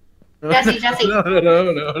 Jesse, Jesse. No. Come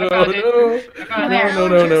here.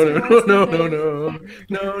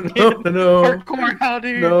 No. Hardcore, how do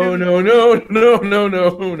you do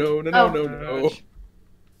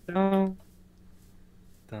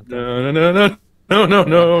No. I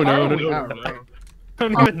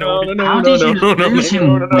don't even know. How did you lose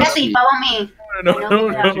him, Jesse, Whiskey? follow me.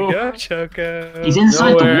 Where'd you go, Choco? He's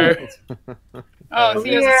inside the wall. Oh,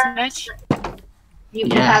 Theo's a Here. snitch. You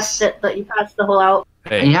Yes. passed it, but you passed the hole out.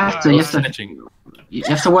 Hey, You have to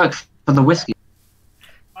work for the whiskey.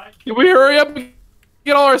 can we hurry up and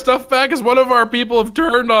get all our stuff back? As one of our people have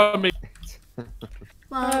turned on me. Well,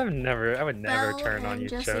 I would never Belle turn on and you,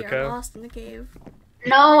 Jesse are Choco. lost in the cave.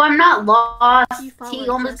 No, I'm not lost. You followed He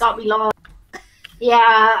almost Jesse. got me lost.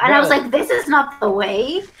 Yeah, and I was No. like, this is not the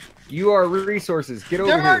way. You are resources. Get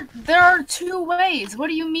over here. There are two ways. What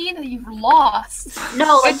do you mean that you've lost?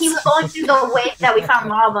 No, like he was going through the way that we found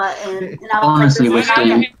lava, and I was Honestly, like, this is not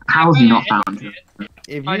Whiskey, the- how have you not found him?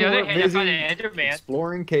 If On you the other weren't hand, I found busy an Enderman.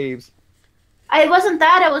 exploring caves. It wasn't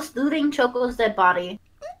that. I was looting Choco's dead body.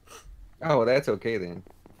 Oh, that's okay then.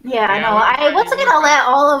 Yeah, I Yeah, know. we're I fine. wasn't gonna let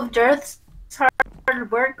all of Durth's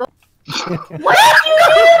hard work go. What did you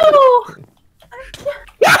do?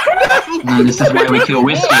 No, this is why we kill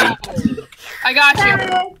Whiskey. I got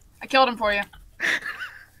you. I killed him for you.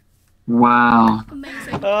 Wow.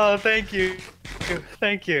 Amazing. Oh, thank you.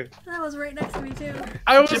 Thank you. That was right next to me too.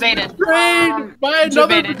 I was Debated. betrayed by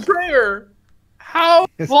another Debated. betrayer. How?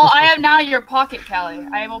 Well, I am now your pocket, Callie.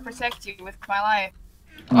 I will protect you with my life.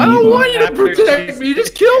 I don't want you to After protect she's- me. You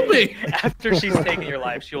just killed me. After she's taken your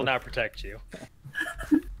life, she will now protect you.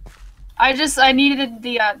 I needed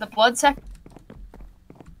the blood sec.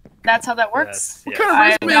 That's how that works. Yes, What kind of I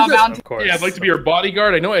risk am is now this? bound Of course. Yeah, I'd like to be your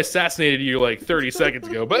bodyguard. I know I assassinated you like 30 seconds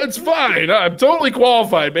ago, but it's fine. I'm totally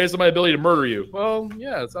qualified based on my ability to murder you. Well,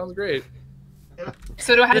 yeah, it sounds great.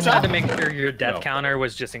 So do I have Just to had to drop? make sure your death No. counter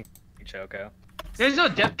was just in Choco. There's no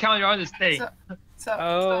depth counter on this thing.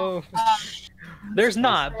 Oh. There's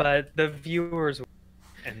not, but the viewers will,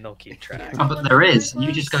 and they'll keep track. Oh, but there is.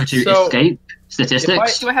 You just go to So, escape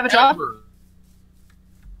statistics. Do I have a job?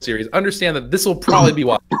 Series, understand that this will probably be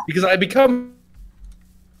why, because I become.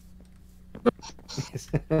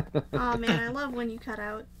 Oh man, I love when you cut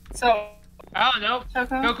out. So, I don't know.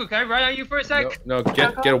 Choco? Coco, can I run on you for a sec? No,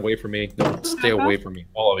 get away from me. No, stay away from me,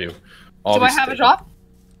 all of you. All Do of I you have a stay. job?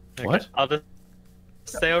 What? I'll just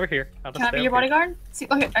stay over here. I'll just Can I stay be your over here. bodyguard? See,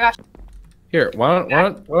 okay, I got you. Here, why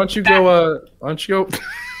don't you go? Why don't you go?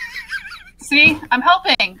 See, I'm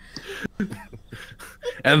helping.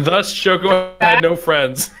 And thus, Choco had no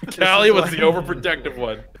friends. Callie was the overprotective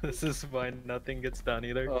one. This is why nothing gets done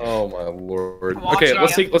either. Oh my lord. I'm Okay,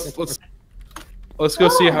 watching let's you. see. Let's go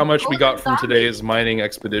see how much we got from today's mining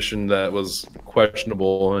expedition that was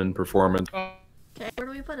questionable in performance. Okay, where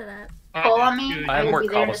do we put it at? Pull on me. I have will more be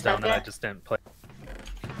there in a cobblestone and I second. just didn't play.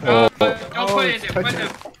 Don't put it in there. Put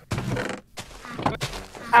it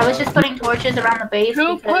I was just putting torches around the base.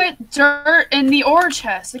 Who because- put dirt in the ore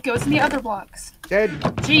chest? It goes in the other blocks. Dead.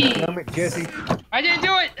 Gee. Damn it, Jesse. I didn't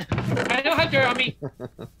do it. I don't have dirt on me.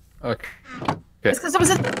 Okay. It's because it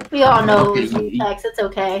was a. We all know you text. It's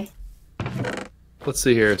okay. Let's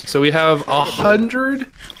see here. So we have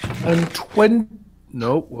 120.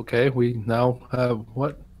 Nope. Okay. We now have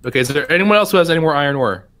what? Okay. Is there anyone else who has any more iron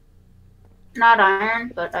ore? Not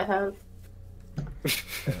iron, but I have.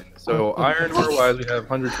 So iron ore wise, we have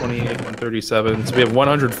 128, 137. So we have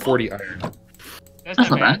 140 iron. That's That's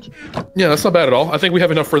not bad. Yeah, that's not bad at all. I think we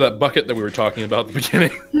have enough for that bucket that we were talking about at the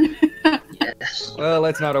beginning. Yes. Well,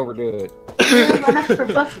 let's not overdo it. Run up for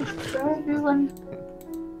buckets for everyone.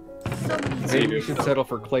 Maybe we should settle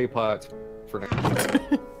for clay pots for now.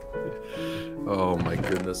 Oh my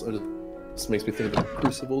goodness. This makes me think of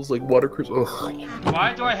crucibles, like water crucibles.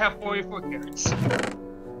 Why do I have 44 carrots?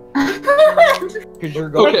 Because you're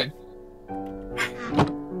going. Okay.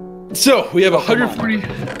 So we have 140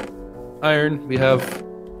 iron. We have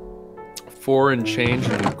 4 and change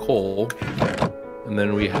in coal, and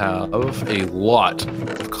then we have a lot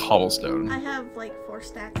of cobblestone. I have like 4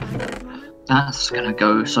 stacks on at the moment. That's gonna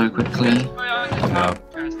go so quickly. Put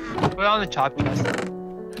it on the chop chest.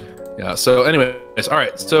 Yeah. So, anyways, all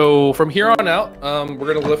right. So from here on out,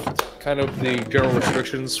 we're gonna lift kind of the general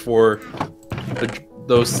restrictions for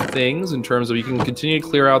those things in terms of you can continue to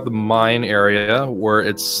clear out the mine area where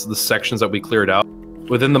it's the sections that we cleared out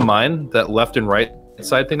within the mine, that left and right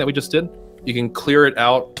side thing that we just did. You can clear it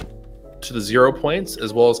out to the 0 points,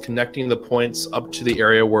 as well as connecting the points up to the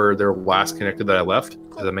area where they're last connected that I left.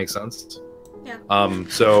 Does that make sense? Yeah.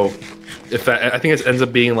 So if that, I think it ends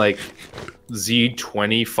up being like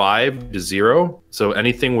Z25 to 0. So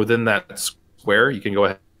anything within that square, you can go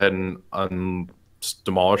ahead and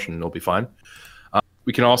demolish, and it'll be fine.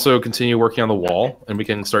 We can also continue working on the wall, and we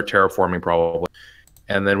can start terraforming probably.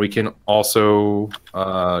 And then we can also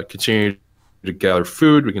continue to gather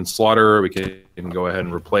food. We can slaughter. We can go ahead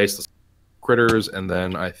and replace the critters, and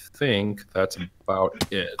then I think that's about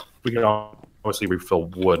it. We can obviously refill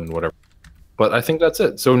wood and whatever, but I think that's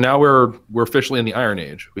it. So now we're officially in the Iron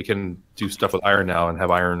Age. We can do stuff with iron now and have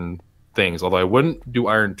iron things. Although I wouldn't do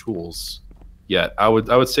iron tools yet. I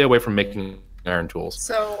would stay away from making iron tools.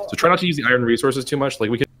 So try not to use the iron resources too much.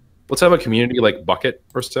 Like let's have a community like bucket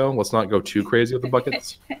or so. Let's not go too crazy with the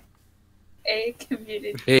buckets. a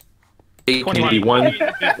community. A community.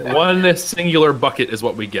 One singular bucket is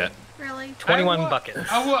what we get. Really? 21 buckets.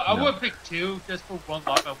 I would pick 2 just for 1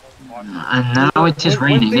 lava and 1 water. And now it is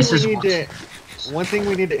raining. This is one thing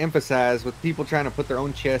we need to emphasize with people trying to put their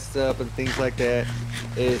own chests up and things like that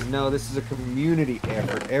is no, this is a community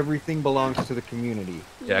effort. Everything belongs to the community.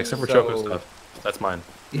 Yeah, except for choco stuff. That's mine.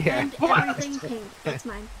 Yeah. And everything pink. That's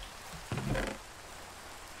mine.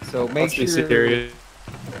 So make Let's be sure. serious.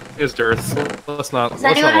 Is Durth. Let's not Does lie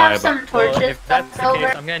anyone have about some it. torches Well, if that's the left case,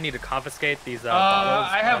 over? I'm gonna need to confiscate these bottles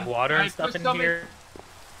I have of water and stuff in here.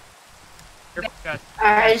 Alright,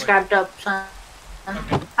 I just grabbed up some.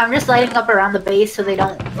 I'm just lighting up around the base so they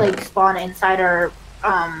don't like spawn inside our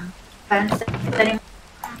fence anymore.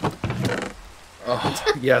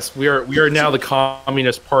 Oh, yes, we are now the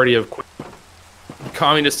Communist Party of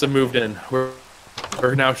Communists have moved in. We're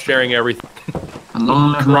now sharing everything.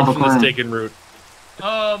 Corruption has taken root.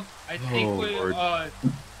 I think Lord. I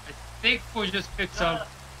think we'll just fix up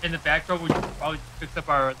in the background. We'll probably fix up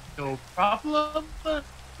our little problem.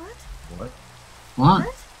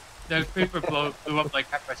 What? The creeper blew up like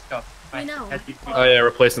half my stuff. I know. Oh yeah,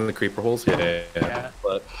 replacing the creeper holes. Yeah.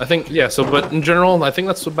 But I think but in general, I think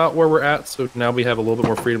that's about where we're at. So now we have a little bit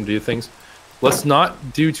more freedom to do things. Let's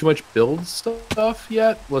not do too much build stuff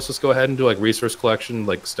yet. Let's just go ahead and do like resource collection,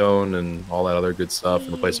 like stone and all that other good stuff,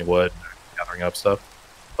 and replacing wood, gathering up stuff.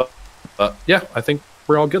 But yeah, I think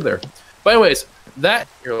we're all good there. But anyways,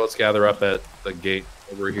 here, let's gather up at the gate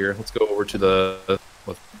over here. Let's go over to the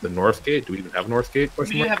north gate. Do we even have north gate? We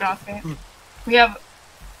do have north gate. We have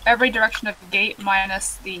every direction of the gate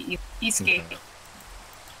minus the east gate.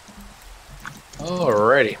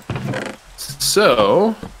 Alrighty.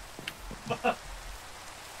 So,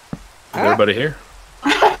 everybody here?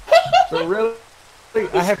 So really,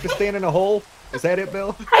 I have to stand in a hole? Is that it,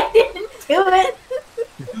 Bill? I didn't do it.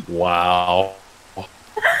 Wow. I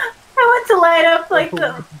went to light up like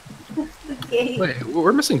the gate. Wait,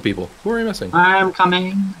 we're missing people. Who are we missing? I'm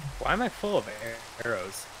coming. Why am I full of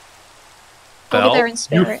arrows? Over Belle, there in you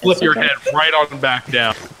spirit, flip it's your okay. head right on back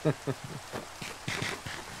down.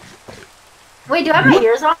 Wait, do I have my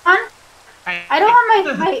ears on? I don't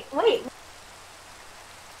have my wait.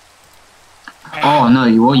 Oh no,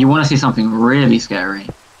 you want to see something really scary?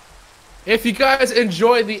 If you guys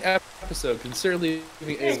enjoyed the episode, consider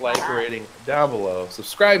leaving a like rating down below.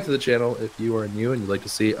 Subscribe to the channel if you are new and you'd like to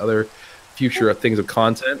see other future things of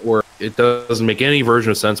content, or it doesn't make any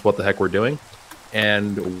version of sense what the heck we're doing.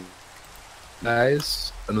 And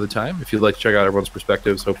guys, another time, if you'd like to check out everyone's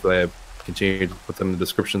perspectives, hopefully I have continued to put them in the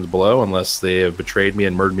descriptions below, unless they have betrayed me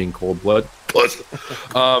and murdered me in cold blood.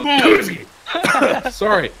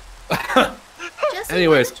 Sorry.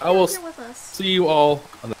 Anyways, I will see you all.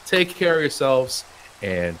 Take care of yourselves,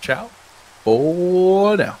 and ciao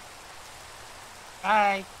for now.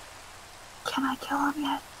 Bye. Can I kill him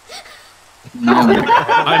yet? No.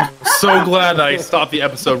 I'm so glad that I stopped the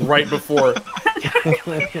episode right before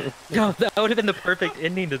Yo, that would have been the perfect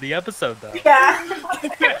ending to the episode, though. Yeah.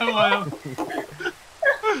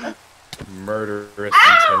 Murderous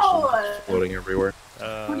intentions floating everywhere.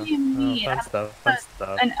 What do you mean? Fun stuff. Fun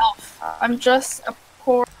stuff. An elf. I'm just a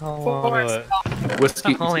poor forest elf.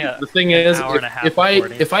 Whiskey. Only The thing is, hour and a half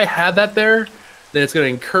if I had that there, then it's going to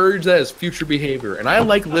encourage that as future behavior. And I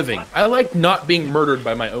like living. I like not being murdered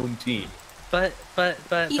by my own team. But I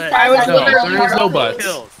was No, literally there is no buts.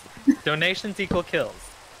 kills. Donations equal kills.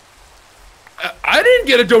 I didn't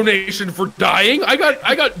get a donation for dying. I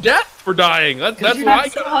got death for dying. That's what I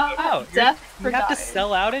got. Out. Death You for have to dying.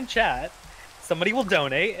 sell out in chat. Somebody will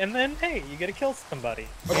donate, and then hey, you get to kill somebody.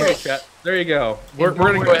 Okay, chat. There you go. We're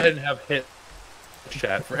gonna go ahead and have hit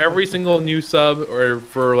chat for every single new sub, or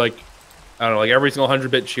for like, I don't know, like every single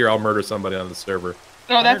 100-bit cheer. I'll murder somebody on the server.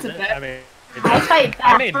 Oh, that's a I bit. mean, I'll fight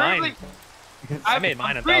I back. made mine. I made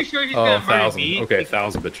mine I'm pretty 1,000. sure he's Oh, gonna murder 1,000. me. Okay,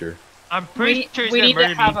 1,000-bit cheer. I'm pretty sure he's We gonna need to murder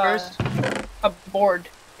me have first. a board.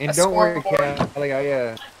 And A don't worry, scoreboard. Kelly,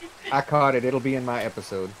 I caught it. It'll be in my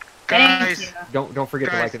episode. Thank Guys, you. Don't forget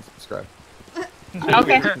to Guys. like and subscribe.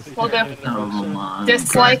 Okay, we'll do. Oh my.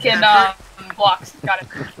 Dislike and blocks. Got it.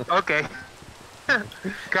 okay.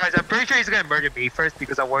 Guys, I'm pretty sure he's gonna murder me first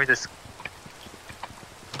because I'm wearing this.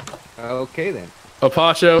 Okay then.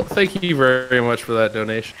 Apacho, thank you very much for that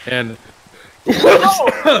donation. And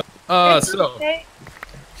Oh, it's so okay.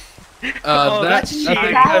 that's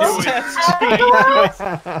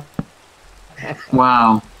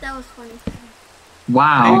Wow. That was funny.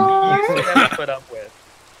 Wow. Put up with.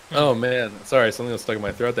 Oh man, sorry, something was stuck in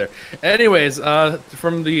my throat there. Anyways,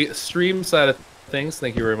 from the stream side of things,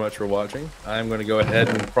 thank you very much for watching. I'm going to go ahead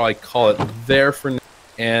and probably call it there for now,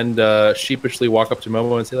 and sheepishly walk up to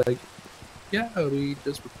Momo and say like, "Yeah, we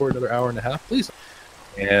just record another hour and a half, please,"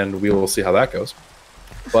 and we will see how that goes.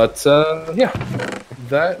 But yeah,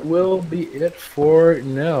 that will be it for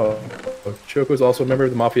now. Choco's also a member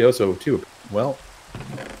of the Mafioso too. Well,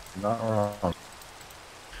 not wrong.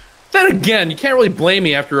 Then again, you can't really blame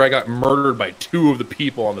me after I got murdered by 2 of the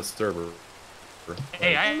people on the server.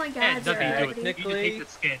 Hey, I Oh my God, had nothing to do with it. You just technically- hate the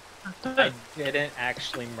skin. I didn't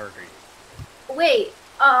actually murder you. Wait,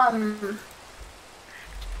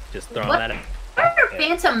 Just throwing What? that out. what are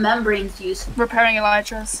phantom membranes used? Repairing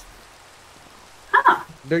elytras. Huh.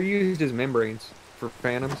 They're used as membranes for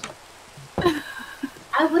phantoms.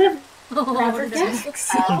 I would have never Oh, guessed.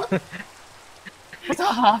 Stop.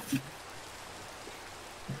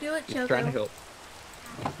 do it, Choco. Trying to help.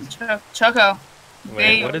 Choco. Wait,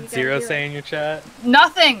 Wait. what did Zero say in your chat?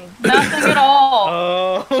 Nothing. Nothing at all.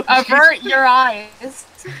 Oh, Avert your eyes.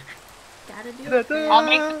 Gotta do it. I'll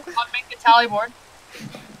make the tally board.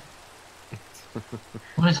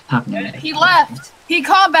 What is happening? He left. He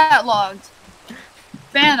combat logged.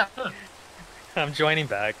 Phantom. I'm joining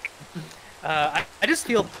back. I just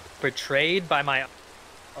feel betrayed by my,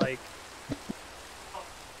 like.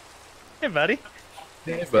 Hey, buddy.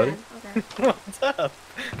 Hey, buddy. Okay. What's up?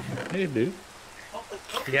 Hey, dude.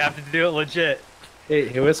 You have to do it legit.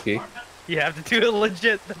 Hey, whiskey. You have to do it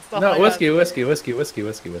legit. That's all I No, got. whiskey.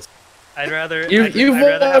 I'd rather. You've I'd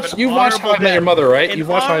rather have an you've watched How I honorable Met Your death. Mother, right? An You've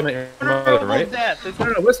watched How I Met Your Mother, honorable right? death. It's-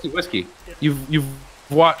 No, whiskey. You've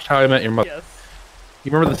watched How I Met Your Mother. Yes.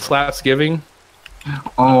 You remember the slaps giving?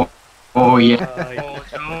 Oh yeah.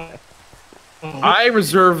 Oh, no. I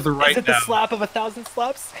reserve the right Is it the now. slap of 1,000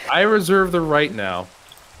 slaps? I reserve the right now,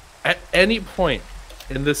 at any point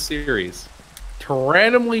in this series, to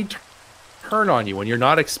randomly turn on you when you're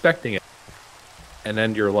not expecting it, and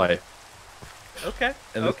end your life. Okay.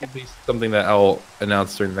 And this Okay. will be something that I'll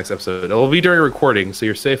announce during the next episode. It will be during recording, so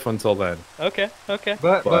you're safe until then. Okay. Okay.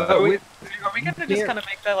 But Are we, with, are we gonna just kind of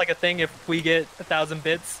make that like a thing? If we get 1,000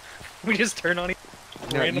 bits, we just turn on each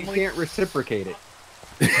no, you randomly. can't reciprocate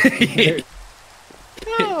it.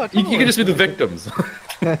 No, You can just be the victims.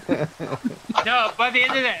 No, by the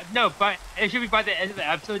end of that, no, but it should be by the end of the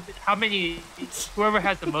episode. How many? Whoever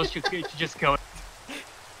has the most should just kill it.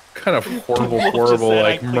 Kind of horrible, Just horrible, said,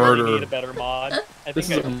 like I clearly need a murder. better mod. I This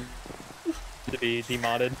think is I a need to be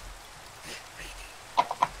demodded.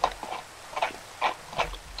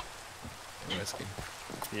 whiskey.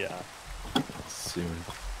 Yeah. Soon.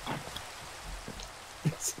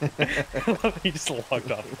 He just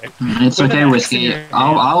logged off. It's okay, whiskey.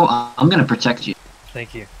 I'm gonna protect you.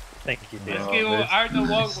 Thank you. Thank you, dude. Oh, Okay, well, this- I don't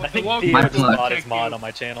know I what the think wall Theo My just plug. bought his mod on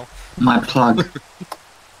my channel. My plug.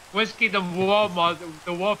 Whiskey, the wall mod,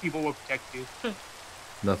 the wall people will protect you.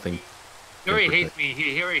 Nothing. He already Protect. hates me.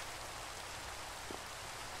 He already.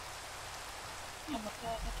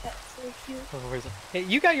 Oh, where's it? Hey,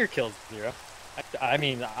 you got your kills, Zero. I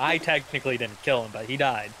mean, I technically didn't kill him, but he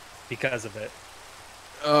died because of it.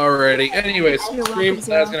 Alrighty. Anyways, You're welcome, stream.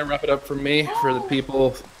 Zero. That's gonna wrap it up for me. For the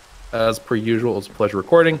people, as per usual, it was a pleasure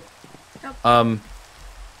recording.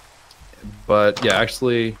 But yeah,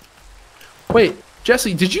 actually, wait,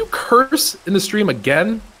 Jesse, did you curse in the stream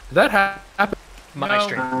again? Did that happen? My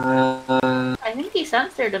stream. I think he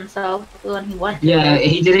censored himself when he went. Yeah,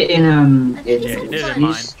 he did it in I think he Yeah, said he did it fun. in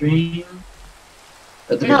mine. stream.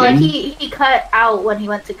 At the No, like beginning. he cut out when he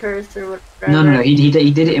went to curse or whatever. No, he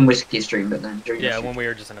did it in Whiskey stream, but then during the Yeah, stream. when we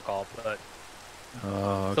were just in a call. But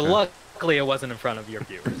Oh, so okay. luckily it wasn't in front of your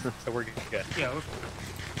viewers, so we're good. Yeah.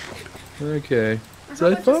 Okay. How So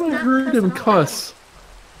I about thought just I not heard him cuss at all? cuss.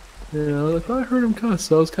 Yeah, I thought I heard him cuss.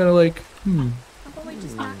 So I was kind of like, How about we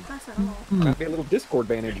just not cuss at all? Might be a little Discord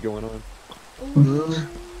bandage going on.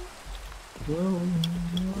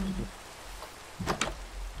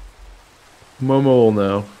 Momo will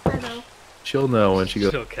know. I know. She'll know when she goes.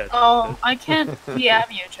 Still good. Oh, I can't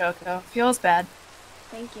DM you, Choco. Feels bad.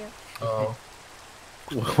 Thank you. Oh.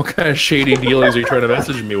 What kind of shady dealings are you trying to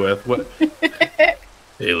message me with? What?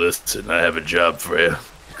 Hey, listen, I have a job for you.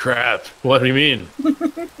 Crap. What do you mean?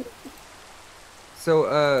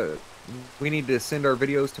 So, we need to send our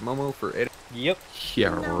videos to Momo for edit. Yep. Yeah,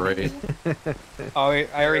 right. I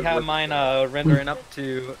already have mine rendering up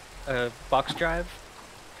to box drive.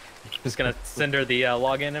 Just gonna send her the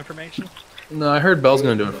login information. No, I heard Belle's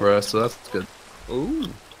gonna do it for us, so that's good. Ooh.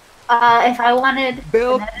 If I wanted.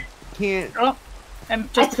 Bill can't. Oh,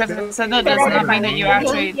 and just because I said that does not mean that you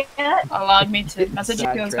actually Yeah. allowed me to message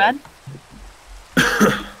you. Feels bad.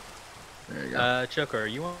 There you go. Choco, are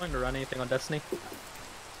you wanting to run anything on Destiny?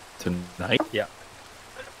 Tonight? Yeah.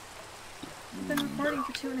 I've been recording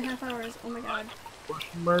for 2.5 hours. Oh my god.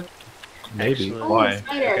 Maybe. Actually- Why?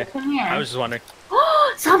 Spider, come here. I was just wondering.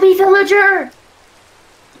 Zombie villager!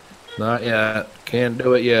 Not yet. Can't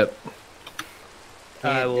do it yet.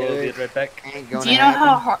 I will be right back. Ain't gonna Do you know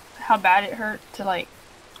happen. how bad it hurt to like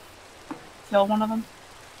kill one of them?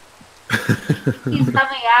 He's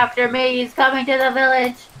coming after me. He's coming to the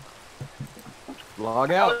village.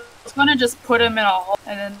 Log I out. was gonna just put him in a hole,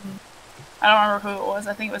 and then I don't remember who it was.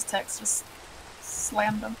 I think it was Tex. Just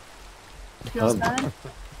slammed him. Feels bad.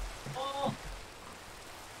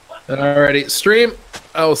 Alrighty, stream.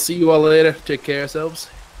 I will see you all later. Take care of yourselves.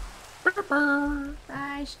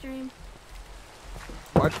 Bye, stream.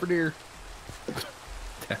 Watch for deer.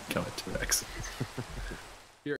 Coming to X.